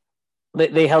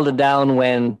they held it down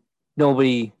when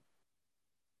nobody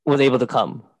was able to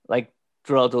come, like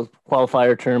throughout those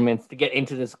qualifier tournaments to get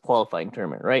into this qualifying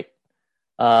tournament, right?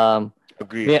 Um,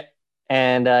 Agreed. yeah,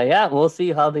 and yeah, we'll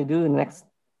see how they do in the next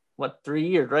 3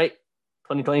 years, right?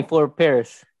 2024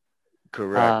 Paris. Uh,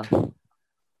 Correct.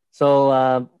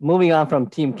 so moving on from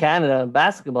Team Canada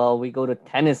basketball, we go to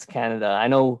Tennis Canada. I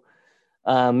know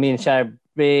me and Shai are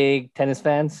big tennis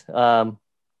fans.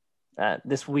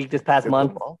 This past Good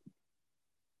month, football.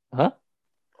 huh?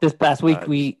 This past week Just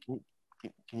we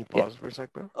can you yeah. pause for a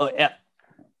sec, bro? Oh yeah,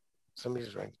 Somebody's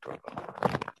just rang the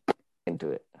doorbell.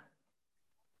 into it.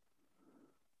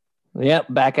 Yeah,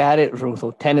 back at it.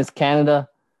 So Tennis Canada.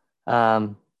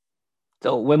 Um,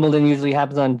 so Wimbledon usually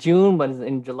happens on June, but it's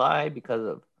in July because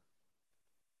of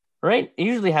right. It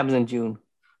usually happens in June.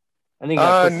 I think it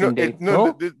got pushed No, some dates. no.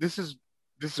 No, This is is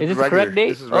this the correct regular. date?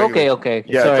 This is regular. Okay.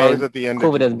 Yeah, it's always Sorry, at the end of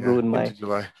COVID has June. Yeah, ruined into my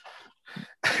July.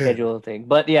 schedule thing.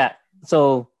 But yeah,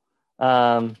 so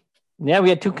yeah, we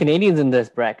had two Canadians in this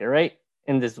bracket, right?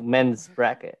 In this men's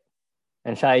bracket.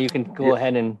 And Shai, you can Yeah, go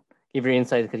ahead and give your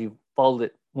insights because you followed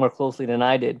it more closely than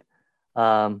I did.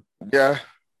 Um, yeah.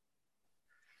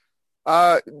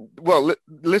 Uh, well,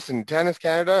 listen, Tennis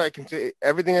Canada, I can say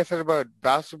everything I said about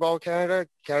basketball Canada,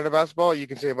 Canada basketball, you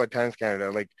can say about Tennis Canada.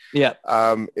 Like, yeah,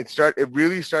 it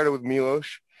really started with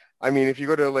Milos. I mean, if you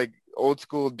go to like old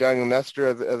school Daniel Nestor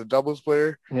as a doubles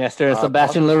player, Nestor and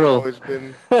Sebastian Pospisil Leroux. always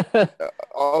been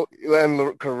all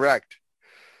and correct.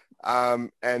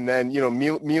 And then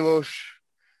Milos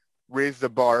raised the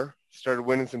bar, started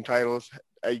winning some titles.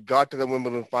 I got to the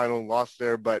Wimbledon final, lost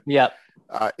there, but yeah,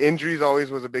 injuries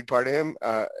always was a big part of him,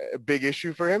 a big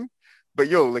issue for him. But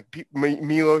like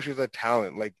Milos is a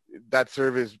talent. Like that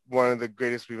serve is one of the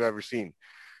greatest we've ever seen.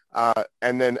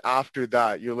 And then after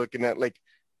that, you're looking at like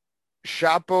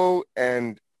Chapo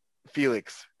and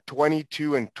Felix,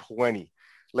 22 and 20.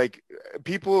 Like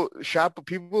people have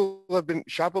been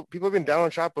down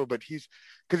on Shapo, but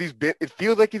it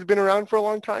feels like he's been around for a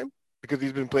long time because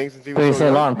he's been playing since he was Very so so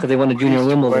young. long because they won the But Junior he's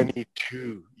Wimbledon.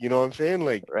 22. You know what I'm saying?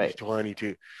 Like he's Right.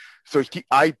 22. So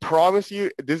I promise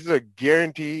you, this is a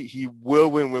guarantee. He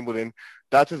will win Wimbledon.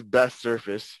 That's his best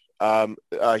surface.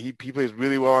 He plays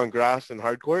really well on grass and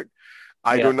hard court.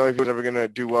 I Yeah. don't know if he's ever gonna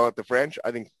do well at the French.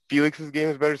 I think Felix's game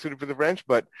is better suited for the French,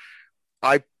 but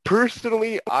I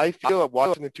feel like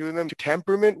watching the two of them,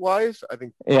 temperament-wise, I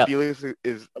think Yeah. Felix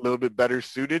is a little bit better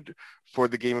suited for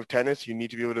the game of tennis. You need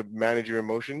to be able to manage your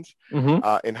emotions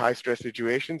Mm-hmm. in high-stress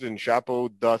situations, and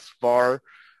Chapo thus far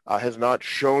has not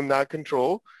shown that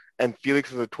control, and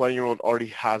Felix as a 20-year-old already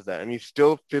has that, and he's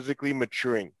still physically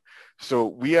maturing. So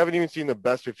we haven't even seen the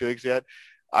best of Felix yet.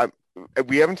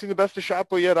 We haven't seen the best of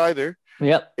Chapo yet either.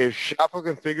 Yep. If Chapo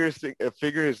can figure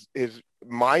his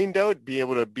mind out, be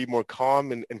able to be more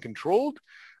calm and controlled,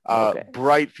 Okay.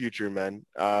 bright future, man.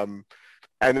 And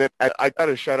then I got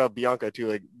to shout out Bianca too.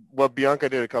 Like what Bianca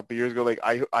did a couple of years ago. Like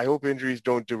I hope injuries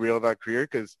don't derail that career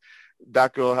because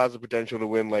that girl has the potential to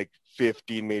win like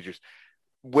 15 majors.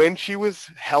 When she was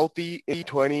healthy in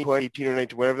 2018 or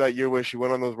 19, whatever that year was, she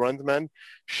went on those runs, man.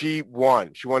 She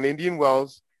won. She won Indian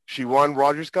Wells. She won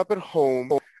Rogers Cup at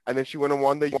home. And then she went and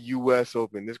won the U.S.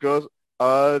 Open. This girl's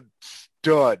a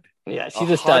stud. Yeah,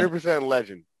 she's a stud. 100%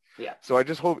 legend. Yeah. So I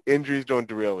just hope injuries don't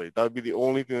derail it. That would be the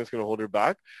only thing that's going to hold her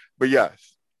back. But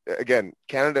yes, again,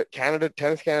 Tennis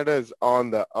Canada is on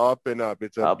the up and up.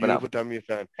 It's a beautiful time to be a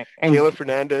fan. And Kayla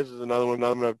Fernandez is another one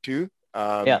up too.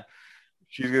 yeah.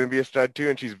 She's going to be a stud too,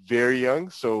 and she's very young.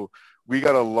 So we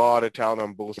got a lot of talent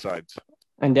on both sides.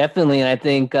 And definitely, and I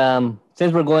think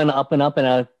since we're going up and up,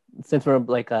 and since we're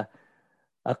like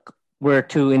we're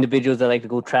two individuals that like to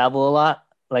go travel a lot,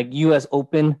 like U.S.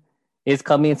 Open is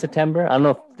coming in September. I don't know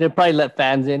if they'll probably let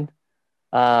fans in,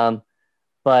 but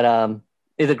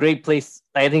it's a great place.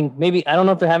 I think maybe I don't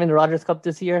know if they're having the Rogers Cup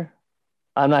this year.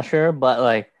 I'm not sure, but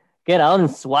like get out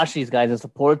and watch these guys and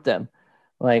support them.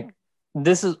 Like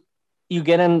this is you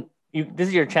get in. This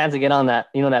is your chance to get on that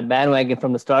that bandwagon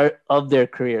from the start of their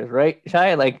careers, right,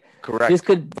 Shai? Like Correct. this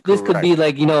could be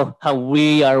like how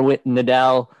we are with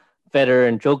Nadal, Federer,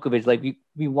 and Djokovic. Like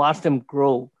we watched them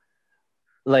grow,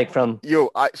 like from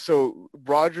So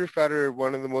Roger Federer,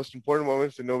 one of the most important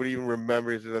moments that nobody even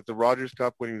remembers is at the Rogers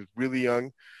Cup when he was really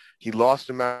young. He lost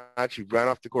a match. He ran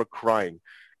off the court crying.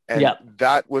 And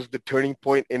that was the turning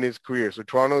point in his career. So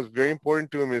Toronto is very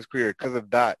important to him in his career because of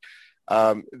that.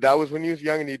 That was when he was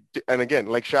young, and again,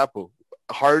 like Chapo,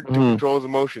 hard to control his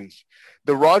emotions.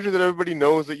 The Roger that everybody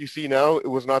knows that you see now, it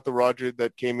was not the Roger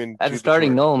that came in as a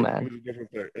starting man. He was a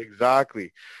different player.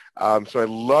 Exactly. So I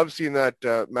love seeing that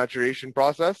maturation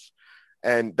process,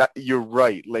 and that you're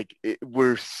right. Like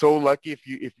we're so lucky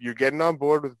if you're getting on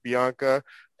board with Bianca,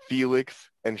 Felix,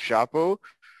 and Chapo.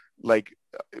 Like,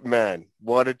 man,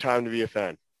 what a time to be a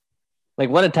fan. Like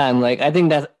what a time. Like I think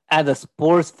that as a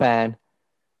sports fan,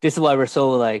 this is why we're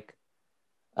so like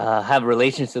have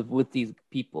relationships with these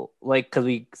people, like because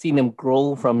we seen them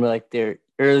grow from like their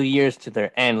early years to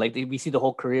their end. Like we see the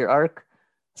whole career arc.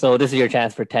 So this is your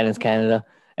chance for Tennis Canada.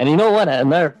 And you know what?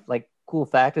 Another like cool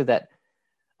factor that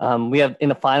we have in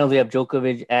the finals, we have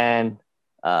Djokovic and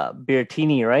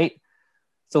Berrettini, right?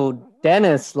 So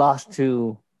Dennis lost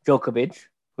to Djokovic,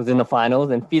 who's in the finals,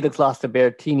 and Felix lost to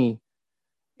Berrettini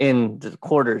in the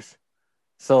quarters.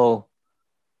 So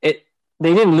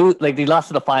they didn't lose, like they lost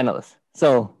to the finalists.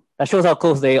 So that shows how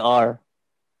close they are.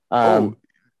 And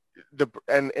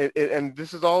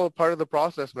this is all a part of the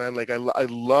process, man. Like I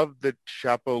love that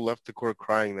Chapo left the court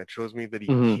crying. That shows me that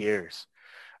he cares.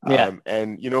 Yeah.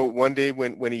 And one day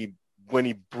when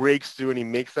he breaks through and he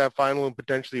makes that final and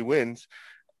potentially wins,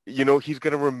 he's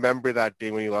gonna remember that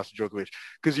day when he lost to Djokovic.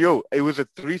 Because it was a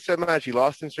 3-set match. He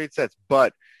lost in straight sets,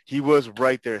 but he was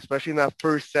right there, especially in that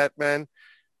first set, man.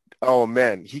 Oh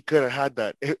man, he could have had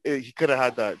that. He could have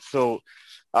had that. So,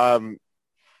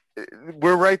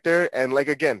 we're right there. And like,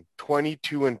 again,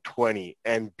 22-20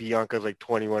 and Bianca's like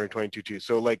 21 or 22 too.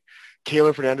 So like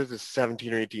Kayla Fernandez is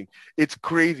 17 or 18. It's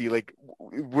crazy. Like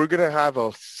we're going to have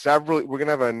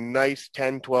a nice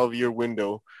 10, 12 year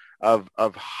window of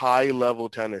high level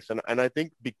tennis. And I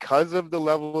think because of the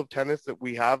level of tennis that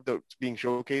we have that's being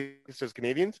showcased as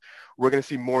Canadians, we're going to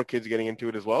see more kids getting into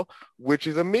it as well, which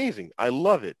is amazing. I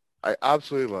love it. I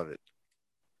absolutely love it.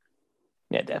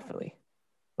 Yeah, definitely.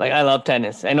 Like I love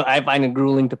tennis. I know I find it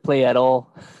grueling to play at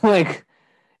all. Like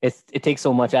it takes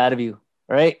so much out of you,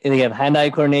 right? And you have hand-eye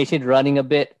coordination, running a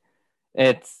bit.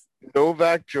 It's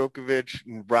Novak Djokovic,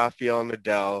 Rafael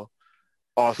Nadal,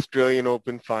 Australian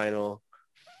Open final,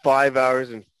 5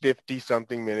 hours and 50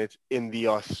 something minutes in the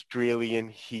Australian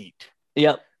heat.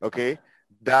 Yep. Okay.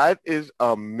 That is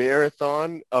a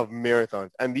marathon of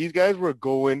marathons. And these guys were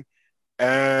going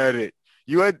at it.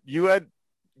 You had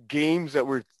games that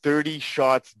were 30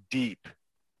 shots deep.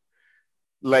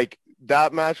 Like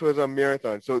that match was a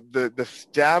marathon. So the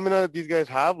stamina that these guys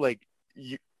have, like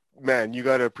you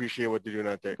got to appreciate what they're doing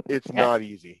out there. It's Yeah. not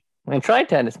easy. And try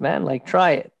tennis, man. Like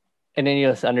try it. And then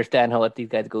you'll understand what these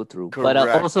guys go through. But I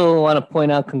Correct. also want to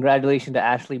point out congratulations to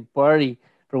Ashley Barty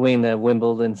for winning the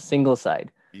Wimbledon singles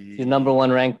side. She's number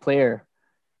one ranked player,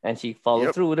 and she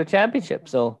followed through with a championship.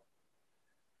 So,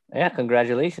 yeah,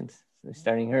 congratulations.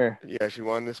 Starting her. Yeah, she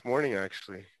won this morning,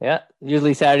 actually. Yeah,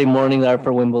 usually Saturday mornings are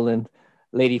for Wimbledon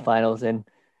lady finals. And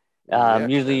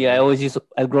usually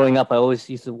growing up, I always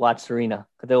used to watch Serena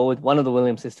because one of the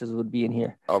Williams sisters would be in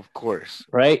here. Of course.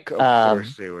 Right? Of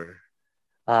course they were.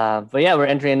 But yeah, we're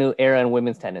entering a new era in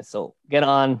women's tennis. So get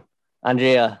on,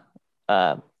 Andrea.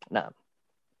 Sorry.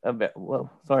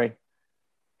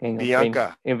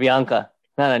 Bianca. Bianca.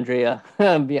 Not Andrea.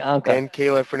 Bianca. And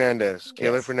Kayla Fernandez.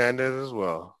 Kayla Fernandez as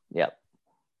well. Yep.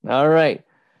 All right.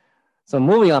 So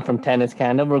moving on from Tennis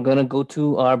Canada, we're going to go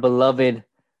to our beloved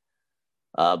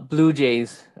Blue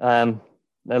Jays. The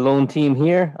lone team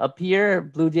here, up here.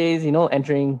 Blue Jays,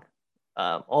 entering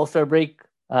All-Star break.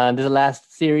 This is the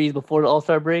last series before the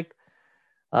All-Star break.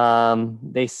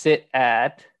 They sit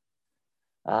at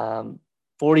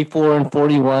 44 and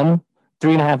 41,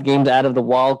 3.5 games out of the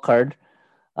wild card.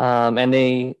 And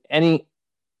they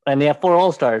have 4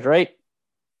 All-Stars, right?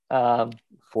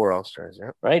 4 All-Stars,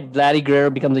 yeah. Right? Vladdy Guerrero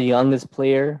becomes the youngest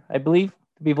player, I believe,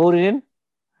 to be voted in.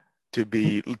 To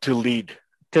lead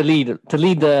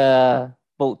the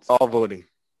votes. All voting.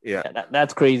 Yeah.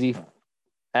 That's crazy.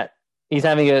 He's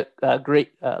having a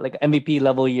great MVP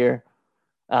level year.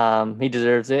 He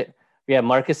deserves it. We have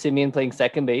Marcus Semien playing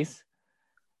second base.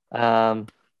 And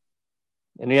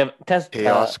we have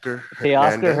Teoscar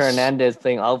Hernandez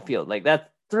playing outfield. Like that's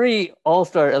 3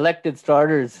 All-Star elected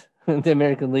starters in the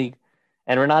American League.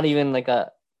 And we're not even like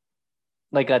a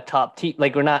top team.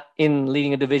 Like we're not in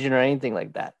leading a division or anything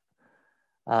like that.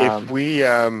 I'm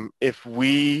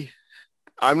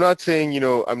not saying,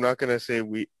 I'm not going to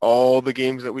say all the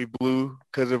games that we blew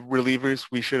because of relievers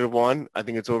we should have won. I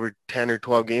think it's over 10 or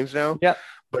 12 games now. Yeah.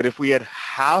 But if we had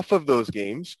half of those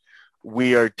games,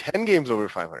 we are 10 games over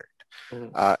 500.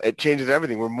 Mm-hmm. It changes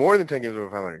everything. We're more than 10 games over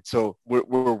 500. So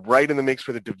we're right in the mix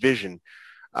for the division.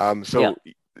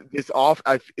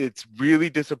 It's really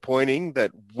disappointing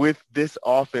that with this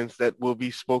offense that will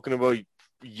be spoken about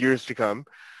years to come,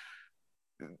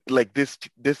 like this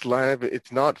lineup,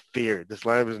 it's not fair. This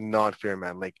lineup is not fair,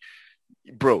 man. Like,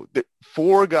 bro,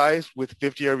 4 guys with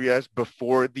 50 RBIs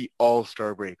before the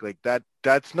All-Star break. Like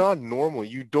that's not normal.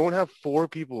 You don't have 4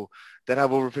 people that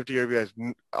have over 50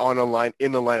 RBIs on a line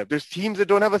in the lineup. There's teams that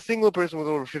don't have a single person with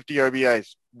over 50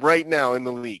 RBIs right now in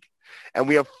the league. And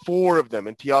we have 4 of them.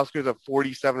 And Teoscar's at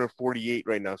 47 or 48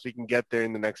 right now. So he can get there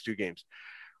in the next 2 games.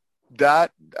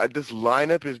 This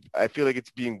lineup is, I feel like it's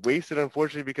being wasted,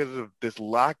 unfortunately, because of this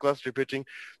lackluster pitching.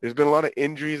 There's been a lot of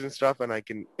injuries and stuff, and I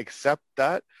can accept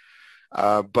that.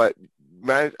 But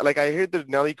man, like I heard the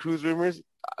Nelly Cruz rumors.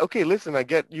 Okay, listen, I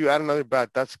get you add another bat.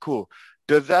 That's cool.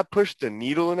 Does that push the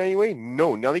needle in any way?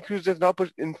 No, Nelly Cruz does not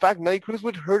push. In fact, Nelly Cruz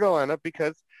would hurt a lineup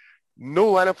because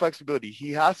no lineup flexibility.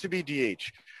 He has to be DH.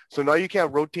 So now you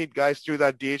can't rotate guys through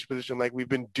that DH position like we've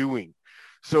been doing.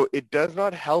 So it does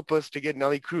not help us to get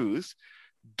Nelly Cruz.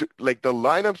 Like the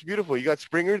lineup's beautiful. You got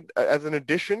Springer as an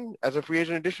addition, as a free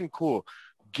agent addition. Cool.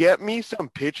 Get me some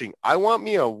pitching. I want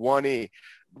me a 1A.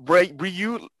 Right,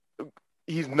 Ryu,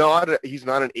 he's not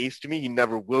an ace to me. He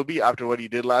never will be after what he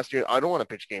did last year. I don't want to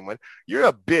pitch game 1. You're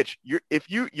a bitch.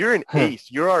 You're an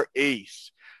ace. You're our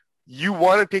ace. You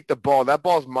want to take the ball. That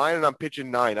ball's mine, and I'm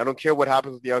pitching 9. I don't care what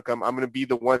happens with the outcome. I'm going to be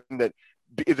the one that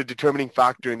is a determining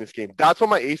factor in this game. That's what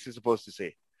my ace is supposed to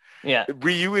say. Yeah.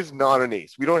 Ryu is not an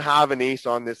ace. We don't have an ace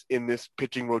in this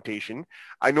pitching rotation.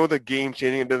 I know the game's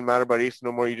changing. It doesn't matter about ace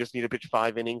no more. You just need to pitch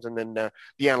 5 innings, and then the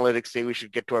analytics say we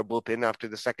should get to our bullpen after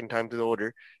the second time to the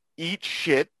order. Eat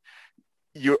shit.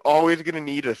 You're always going to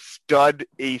need a stud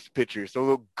ace pitcher.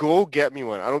 So go get me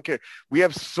one. I don't care. We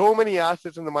have so many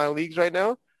assets in the minor leagues right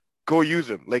now. Go use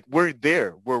them. Like, we're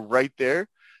there. We're right there.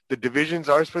 The division's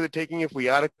ours for the taking if we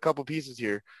add a couple pieces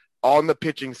here on the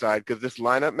pitching side, because this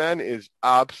lineup, man, is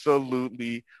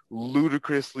absolutely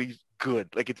ludicrously good.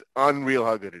 Like, it's unreal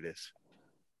how good it is.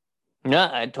 Yeah,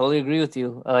 I totally agree with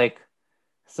you. Like,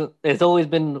 so it's always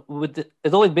been with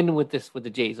the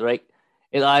Jays, right?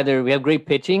 It's either we have great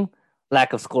pitching,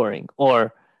 lack of scoring,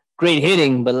 or great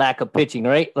hitting but lack of pitching,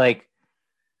 right? Like,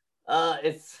 I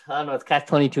don't know, it's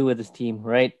catch-22 with this team,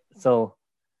 right? So,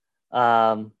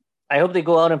 I hope they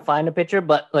go out and find a pitcher,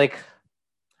 but like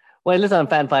when I listened on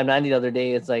Fan 590 the other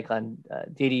day, it's like on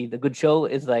JD, the good show,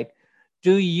 is like,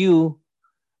 do you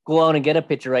go out and get a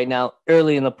pitcher right now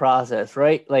early in the process,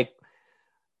 right? Like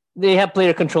they have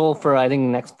player control for I think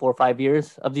the next 4 or 5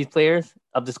 years of these players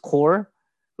of this core.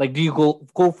 Like, do you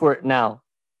go for it now,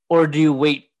 or do you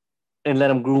wait and let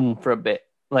them groom for a bit?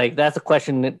 Like that's a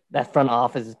question that front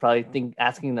office is probably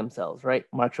asking themselves, right?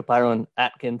 Mark Shapiro and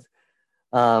Atkins.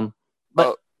 But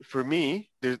Well, for me,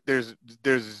 there's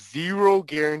zero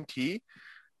guarantee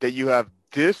that you have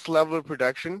this level of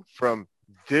production from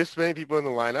this many people in the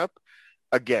lineup.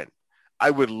 Again, I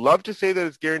would love to say that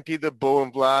it's guaranteed that Bo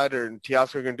and Vlad or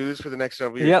Teoscar are going to do this for the next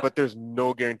several years, yep, but there's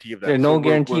no guarantee of that. there's So no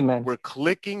guarantee, man. we're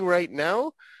clicking right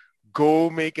now. Go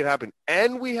make it happen,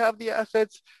 and we have the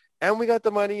assets, and we got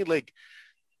the money. Like,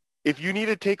 if you need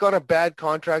to take on a bad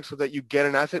contract so that you get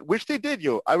an asset, which they did,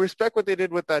 I respect what they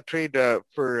did with that trade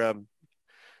for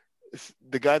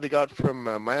the guy they got from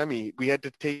Miami. We had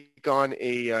to take on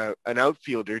an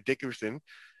outfielder, Dickerson,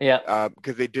 Yeah,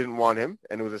 because they didn't want him,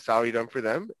 and it was a salary dump for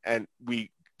them. And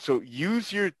so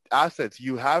use your assets.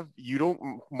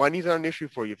 Money's not an issue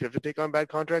for you. If you have to take on bad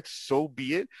contracts, so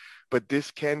be it. But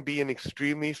this can be an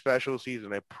extremely special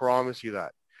season. I promise you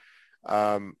that.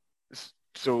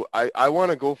 So I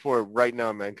want to go for it right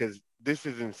now, man, because this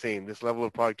is insane. This level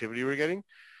of productivity we're getting,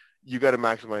 you got to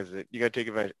maximize it. You got to take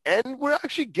advantage. And we're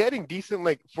actually getting decent,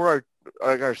 like for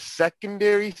our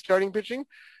secondary starting pitching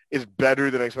is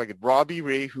better than I expected. Robbie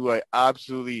Ray, who I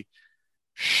absolutely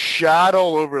shot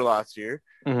all over last year.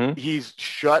 mm-hmm. He's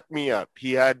shut me up.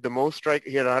 He had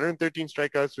 113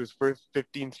 strikeouts to his first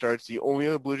 15 starts. The only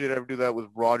other Blue Jay to ever do that was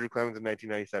Roger Clemens in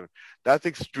 1997. That's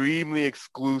extremely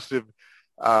exclusive,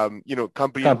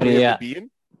 company for him to be in.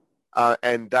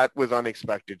 And that was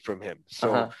unexpected from him.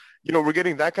 So, we're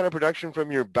getting that kind of production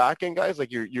from your back end guys,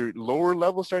 like your lower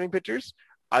level starting pitchers.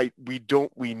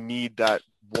 We need that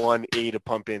 1A to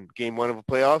pump in. Game 1 of the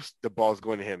playoffs, the ball's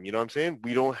going to him. You know what I'm saying?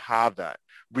 We don't have that.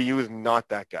 Ryu is not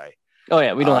that guy. Oh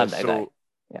yeah, we don't have that guy.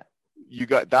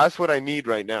 Yeah, that's what I need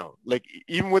right now. Like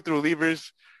even with the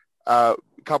relievers, a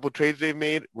couple trades they've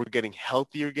made, we're getting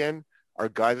healthier again. Our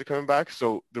guys are coming back,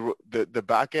 so the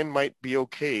back end might be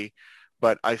okay,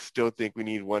 but I still think we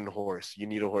need one horse. You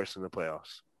need a horse in the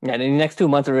playoffs. Yeah, the next 2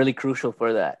 months are really crucial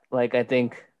for that. Like I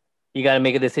think you got to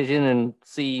make a decision and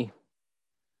see.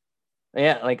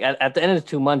 Yeah, like at the end of the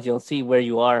 2 months, you'll see where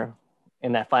you are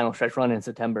in that final stretch run in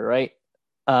September, right?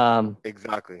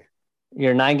 Exactly.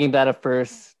 You're 9 games out of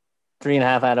first,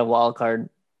 3.5 out of wild card.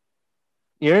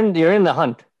 You're in the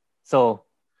hunt. So,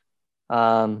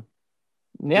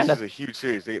 this is a huge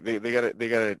series. They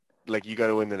gotta like you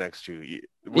gotta win the next two. You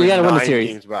gotta win the series.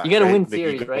 Games back, you gotta right? win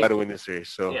series, right? You gotta win the series.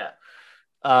 So yeah,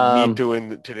 you need to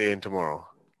win today and tomorrow.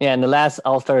 Yeah, and the last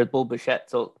All-Star is Bo Bichette.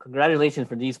 So congratulations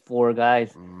for these 4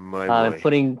 guys. My boy.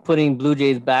 Putting Blue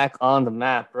Jays back on the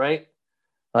map, right?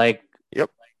 Like,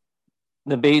 yep.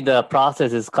 The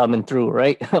process is coming through,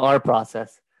 right? Our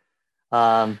process.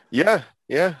 Yeah.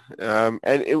 And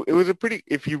it was a pretty,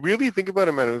 if you really think about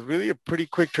it, man, it was really a pretty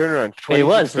quick turnaround. It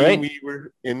was, right? We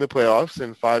were in the playoffs,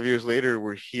 and 5 years later,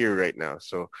 we're here right now.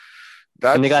 So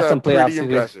that's and they got some pretty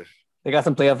impressive. They got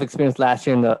some playoff experience last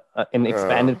year in the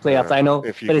expanded playoffs. I know,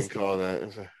 if you can call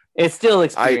that. It's still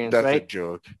experience, that's right? A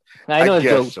joke. I know it's a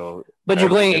joke. So. But you're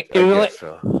going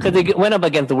because they went up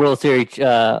against the World Series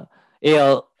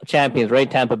AL champions, right?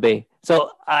 Tampa Bay.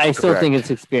 So I still think it's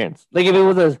experience. Like if it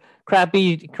was a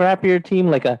crappier team,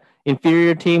 like a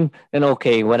inferior team, then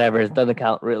okay, whatever. It doesn't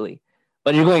count really.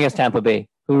 But you're going against Tampa Bay,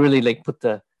 who really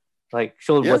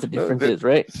showed what the difference is,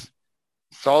 right?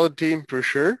 Solid team for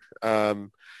sure.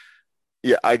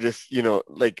 Yeah, I just, I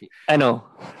know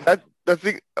that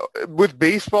thing with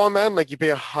baseball, man, like you pay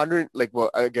 100,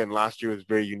 again, last year was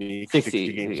very unique,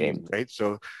 60 game season, right?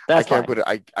 So I can't put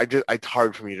it, it's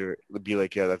hard for me to be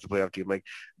like, yeah, that's a playoff team. Like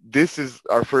this is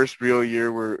our first real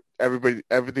year where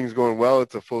everything's going well.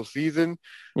 It's a full season.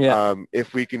 Yeah.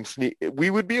 If we can sneak, we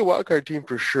would be a wild card team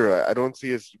for sure. I don't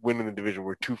see us winning the division.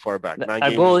 We're too far back. 9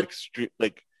 games is extreme,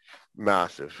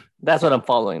 massive. That's what I'm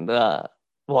following, the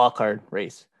wild card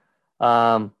race.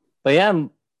 But yeah,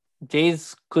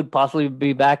 Jays could possibly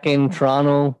be back in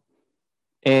Toronto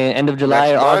in end of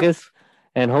July or August,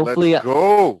 and hopefully, let's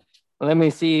go. Let me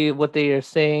see what they are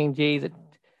saying. Jays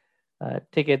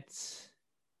tickets.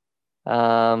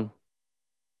 Yeah,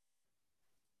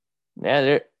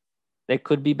 they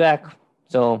could be back.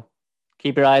 So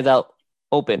keep your eyes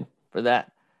open for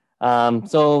that.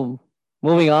 So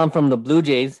moving on from the Blue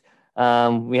Jays,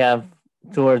 we have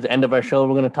towards the end of our show,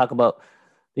 we're going to talk about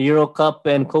the Euro Cup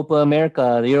and Copa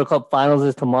America. The Euro Cup finals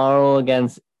is tomorrow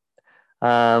against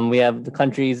we have the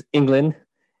countries England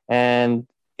and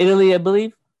Italy, I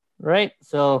believe, right?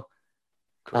 So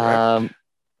Correct. um,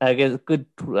 I guess a good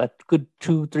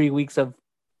 2-3 weeks of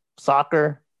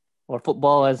soccer or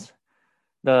football, as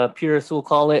the purists will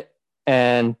call it.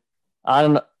 And I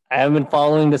don't know. I haven't been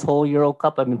following this whole Euro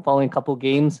Cup. I've been following a couple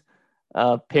games.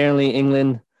 Apparently,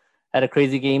 England had a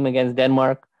crazy game against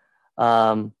Denmark.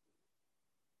 Um,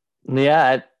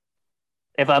 yeah,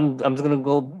 if I'm just gonna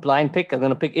go blind pick, I'm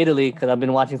gonna pick Italy because I've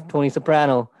been watching Tony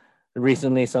Soprano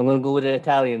recently, so I'm gonna go with the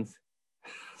Italians.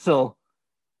 So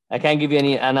I can't give you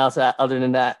any analysis other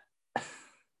than that.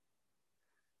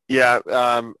 Yeah,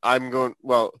 I'm going.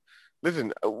 Well,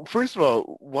 listen. First of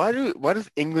all, why does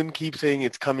England keep saying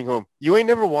it's coming home? You ain't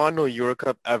never won no Euro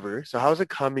Cup ever, so how's it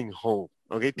coming home?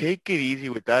 Okay, take it easy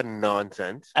with that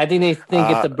nonsense. I think they think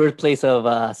it's Uh, the birthplace of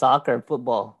soccer and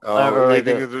football, or they like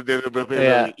think the they're the birthplace of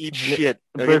yeah everything. Eat shit.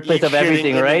 Okay, birthplace eat of shit,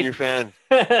 everything, England and right? your fans.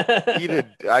 Eat Yeah,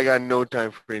 it. I got no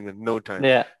time for England. No time.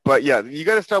 But yeah, you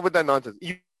got to stop with that nonsense.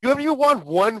 You haven't even won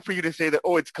one for you to say that.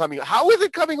 Oh, it's coming. How is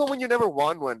it coming home when you never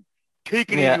won one?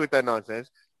 Take it easy yeah, with that nonsense.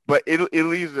 But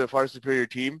Italy is a far superior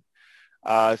team.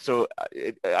 I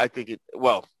think it.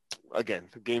 Well, again,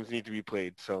 the games need to be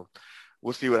played. So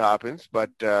we'll see what happens.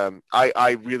 But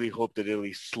I really hope that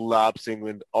Italy slaps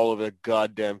England all over the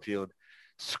goddamn field.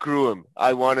 Screw them.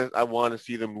 I want to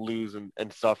see them lose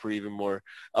and suffer even more.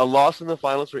 A loss in the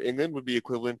finals for England would be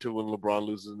equivalent to when LeBron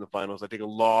loses in the finals. I take a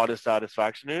lot of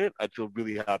satisfaction in it. I'd feel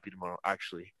really happy tomorrow,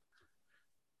 actually.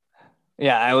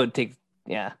 yeah. I would take.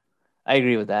 Yeah, I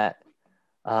agree with that.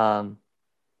 Um,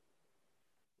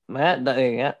 Matt,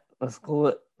 yeah, let's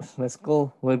go. Let's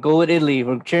go. We'll go with Italy.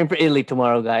 We're cheering for Italy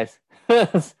tomorrow, guys.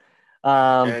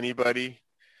 um, Anybody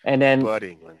and then but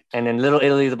England. Little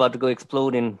Italy is about to go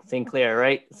explode in St. Clair,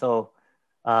 right? So,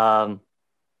 um,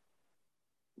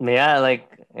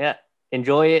 yeah,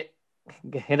 enjoy it.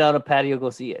 Hit out a patio, go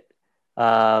see it.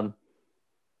 Um,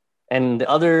 and the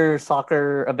other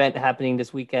soccer event happening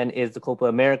this weekend is the Copa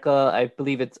America. I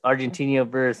believe it's Argentina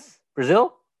versus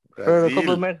Brazil for the Copa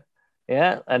Brazil America.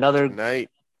 Yeah, another tonight.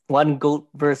 one goat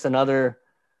versus another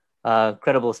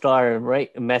credible star,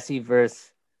 right? Messi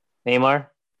versus Neymar,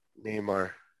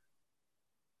 Neymar.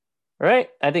 right?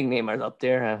 I think Neymar's up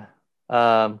there.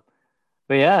 But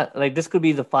yeah, like this could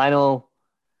be the final.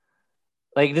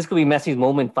 Like this could be Messi's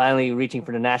moment, finally reaching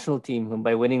for the national team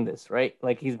by winning this, right?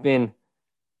 Like he's been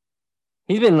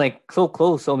like so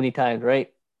close so many times,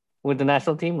 right? With the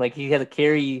national team, like he had to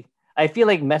carry. I feel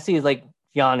like Messi is like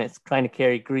Giannis trying to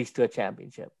carry Greece to a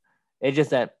championship. It's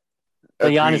just that,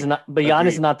 Agreed. But Giannis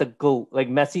is Agreed. not the goat. Like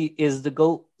Messi is the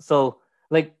goat. So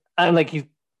like, I'm like he's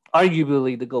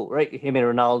arguably the goat, right? Him and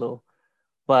Ronaldo,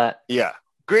 but Yeah.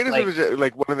 Greatest of like, his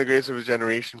like one of the greatest of his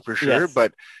generation for sure. yes,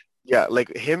 But yeah,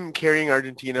 like him carrying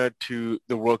Argentina to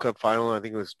the World Cup final, I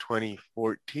think it was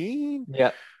 2014.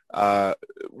 yeah, Uh,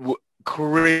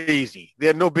 Crazy. They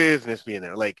had no business being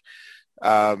there.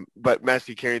 But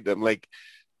Messi carried them. Like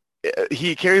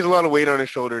he carries a lot of weight on his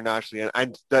shoulder naturally,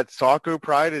 and that soccer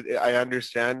pride. I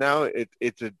understand now.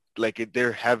 It's a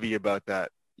they're heavy about that,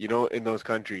 in those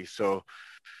countries. So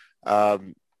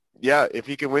um, yeah, if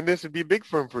he can win this, it'd be big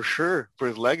for him for sure for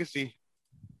his legacy.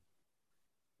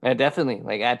 yeah, definitely.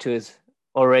 Like add to his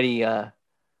already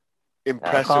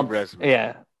Impressive resume.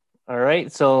 yeah. All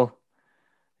right, so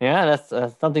yeah, that's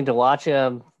something to watch.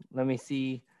 Let me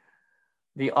see.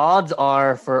 The odds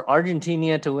are for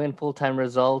Argentina to win full time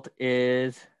result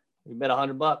is you bet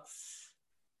 $100.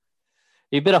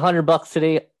 You bet $100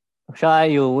 today, Shy,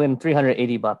 you'll win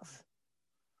 $380.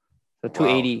 So Wow.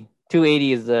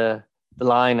 280 is the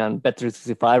line on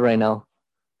Bet365 right now.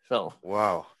 So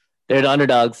Wow. they're the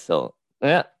underdogs. So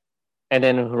yeah. And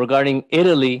then regarding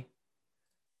Italy,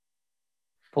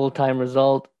 full time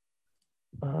result.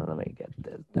 Let me get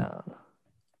this down.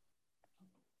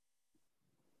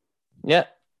 Yeah,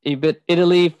 you bet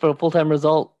Italy for a full time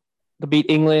result to beat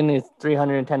England is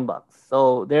 $310.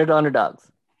 So they're the underdogs.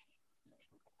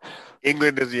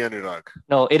 England is the underdog.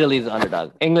 No, Italy's the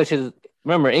underdog. English is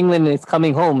remember England is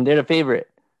coming home. They're the favorite.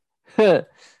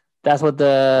 That's what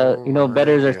the Oh my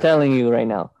betters are telling God. you right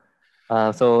now.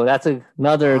 So that's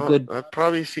another Well, good,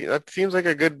 that seems like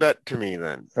a good bet to me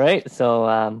then. right. So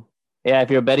yeah,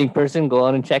 if you're a betting person, go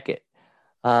on and check it.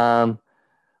 Um,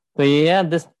 but yeah,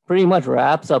 this pretty much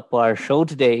wraps up our show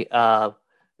today.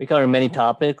 We covered many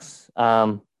topics.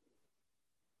 Yeah,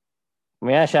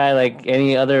 Shai, like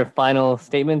any other final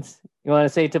statements you want to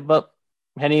say to about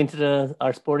heading into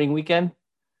our sporting weekend?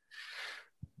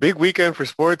 Big weekend for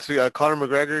sports. We got Conor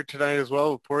McGregor tonight as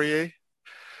well with Poirier.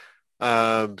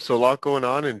 So a lot going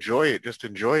on. Enjoy it. Just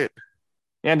enjoy it.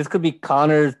 Yeah, this could be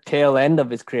Connor's tail end of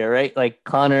his career, right? Like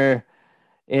Connor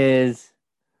is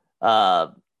uh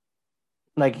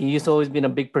like he used to always been a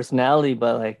big personality,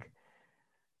 but like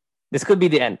this could be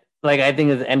the end. Like I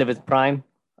think it's the end of his prime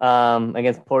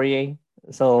against Poirier.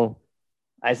 So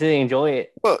I say enjoy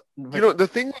it. Well, the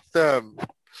thing with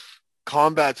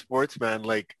combat sports, man,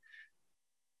 like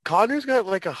Connor's got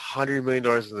like $100 million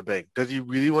in the bank. Does he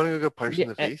really want to get punched Yeah, in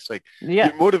the face? Like yeah,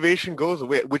 your motivation goes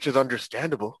away, which is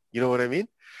understandable. You know what I mean?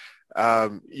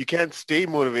 You can't stay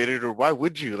motivated, or why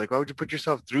would you? Like, why would you put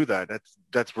yourself through that?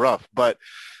 That's rough. But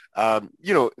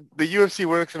the UFC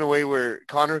works in a way where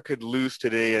Connor could lose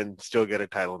today and still get a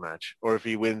title match, or if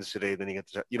he wins today, then he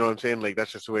gets. You know what I'm saying? Like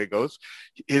that's just the way it goes.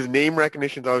 His name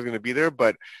recognition is always going to be there,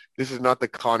 but this is not the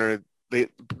Connor,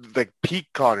 like peak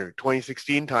Connor,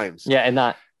 2016 times. yeah, and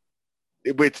not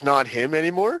It's not him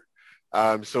anymore.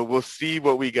 So we'll see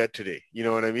what we get today. You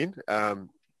know what I mean?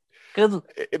 because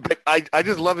But I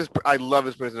just love I love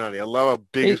his personality. I love how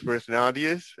big his it, personality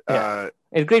is. yeah,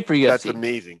 it's great for That's UFC.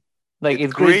 amazing. Like It's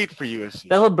it's great. great for UFC.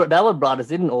 That what brought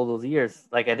us in all those years.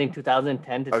 Like I think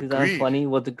 2010 to Agreed. 2020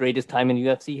 was the greatest time in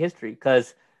UFC history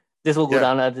because this will go Yeah.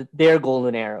 down as their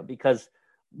golden era because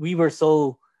we were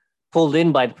so pulled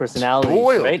in by the personalities,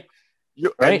 Spoiled. right?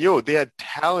 Right? They had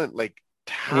talent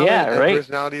Yeah, and right.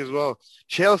 personality as well.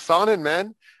 Chael Sonnen,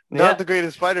 man, not Yeah, the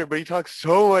greatest fighter, but he talks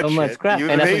so much so much shit. He crap,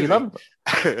 was and that's what you amazing.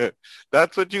 love.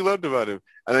 That's what you loved about him.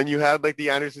 And then you had like the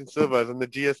Anderson Silvas and the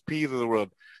GSPs of the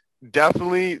world.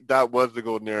 Definitely, that was the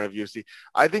golden era of UFC.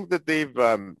 I think that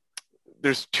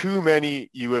there's too many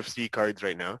UFC cards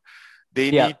right now.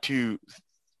 They Yeah, need to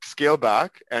scale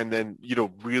back and then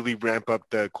really ramp up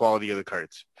the quality of the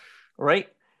cards. right.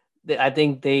 I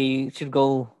think they should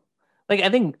go. Like I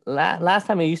think last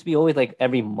time it used to be always like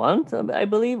every month, I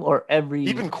believe, or every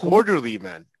Even 2 months. quarterly,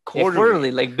 man. Yeah, Quarterly.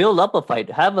 quarterly, like build up a fight,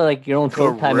 have like your own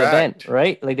Showtime event, Correct.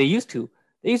 right? Like they used to.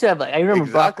 They used to have like I remember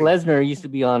Brock Exactly. Lesnar used to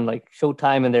be on like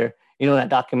Showtime and they're that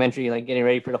documentary like getting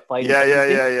ready for the fight and Yeah, yeah,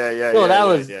 everything. yeah, yeah, yeah, Yo, yeah, that yeah,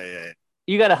 was yeah, yeah.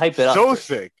 you got to hype it up So first.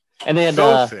 sick. And they had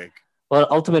So sick.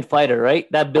 Ultimate Fighter,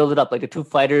 right? That built it up. Like the two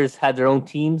fighters had their own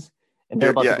teams and they're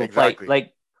Yeah, about to yeah, go fight. exactly.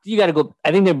 Like you got to go.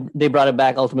 I think they brought it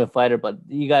back Ultimate Fighter, but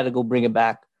you got to go bring it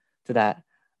back to that.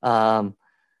 Um,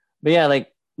 but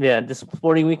yeah, this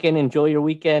sporting weekend. Enjoy your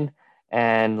weekend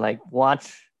and like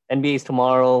watch NBA's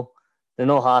tomorrow. There's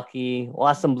no hockey.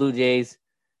 Watch some Blue Jays,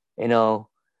 you know,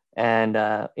 and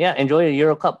yeah, enjoy the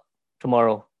Euro Cup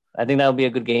tomorrow. I think that'll be a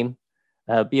good game.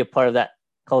 Be a part of that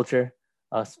culture,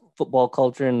 football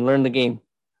culture, and learn the game.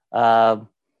 Uh,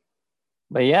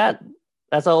 but yeah,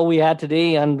 that's all we had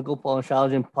today on the Gopal and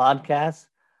Shilajen podcast.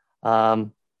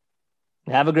 Um,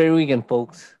 have a great weekend,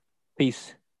 folks.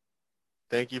 Peace.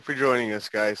 Thank you for joining us,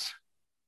 guys.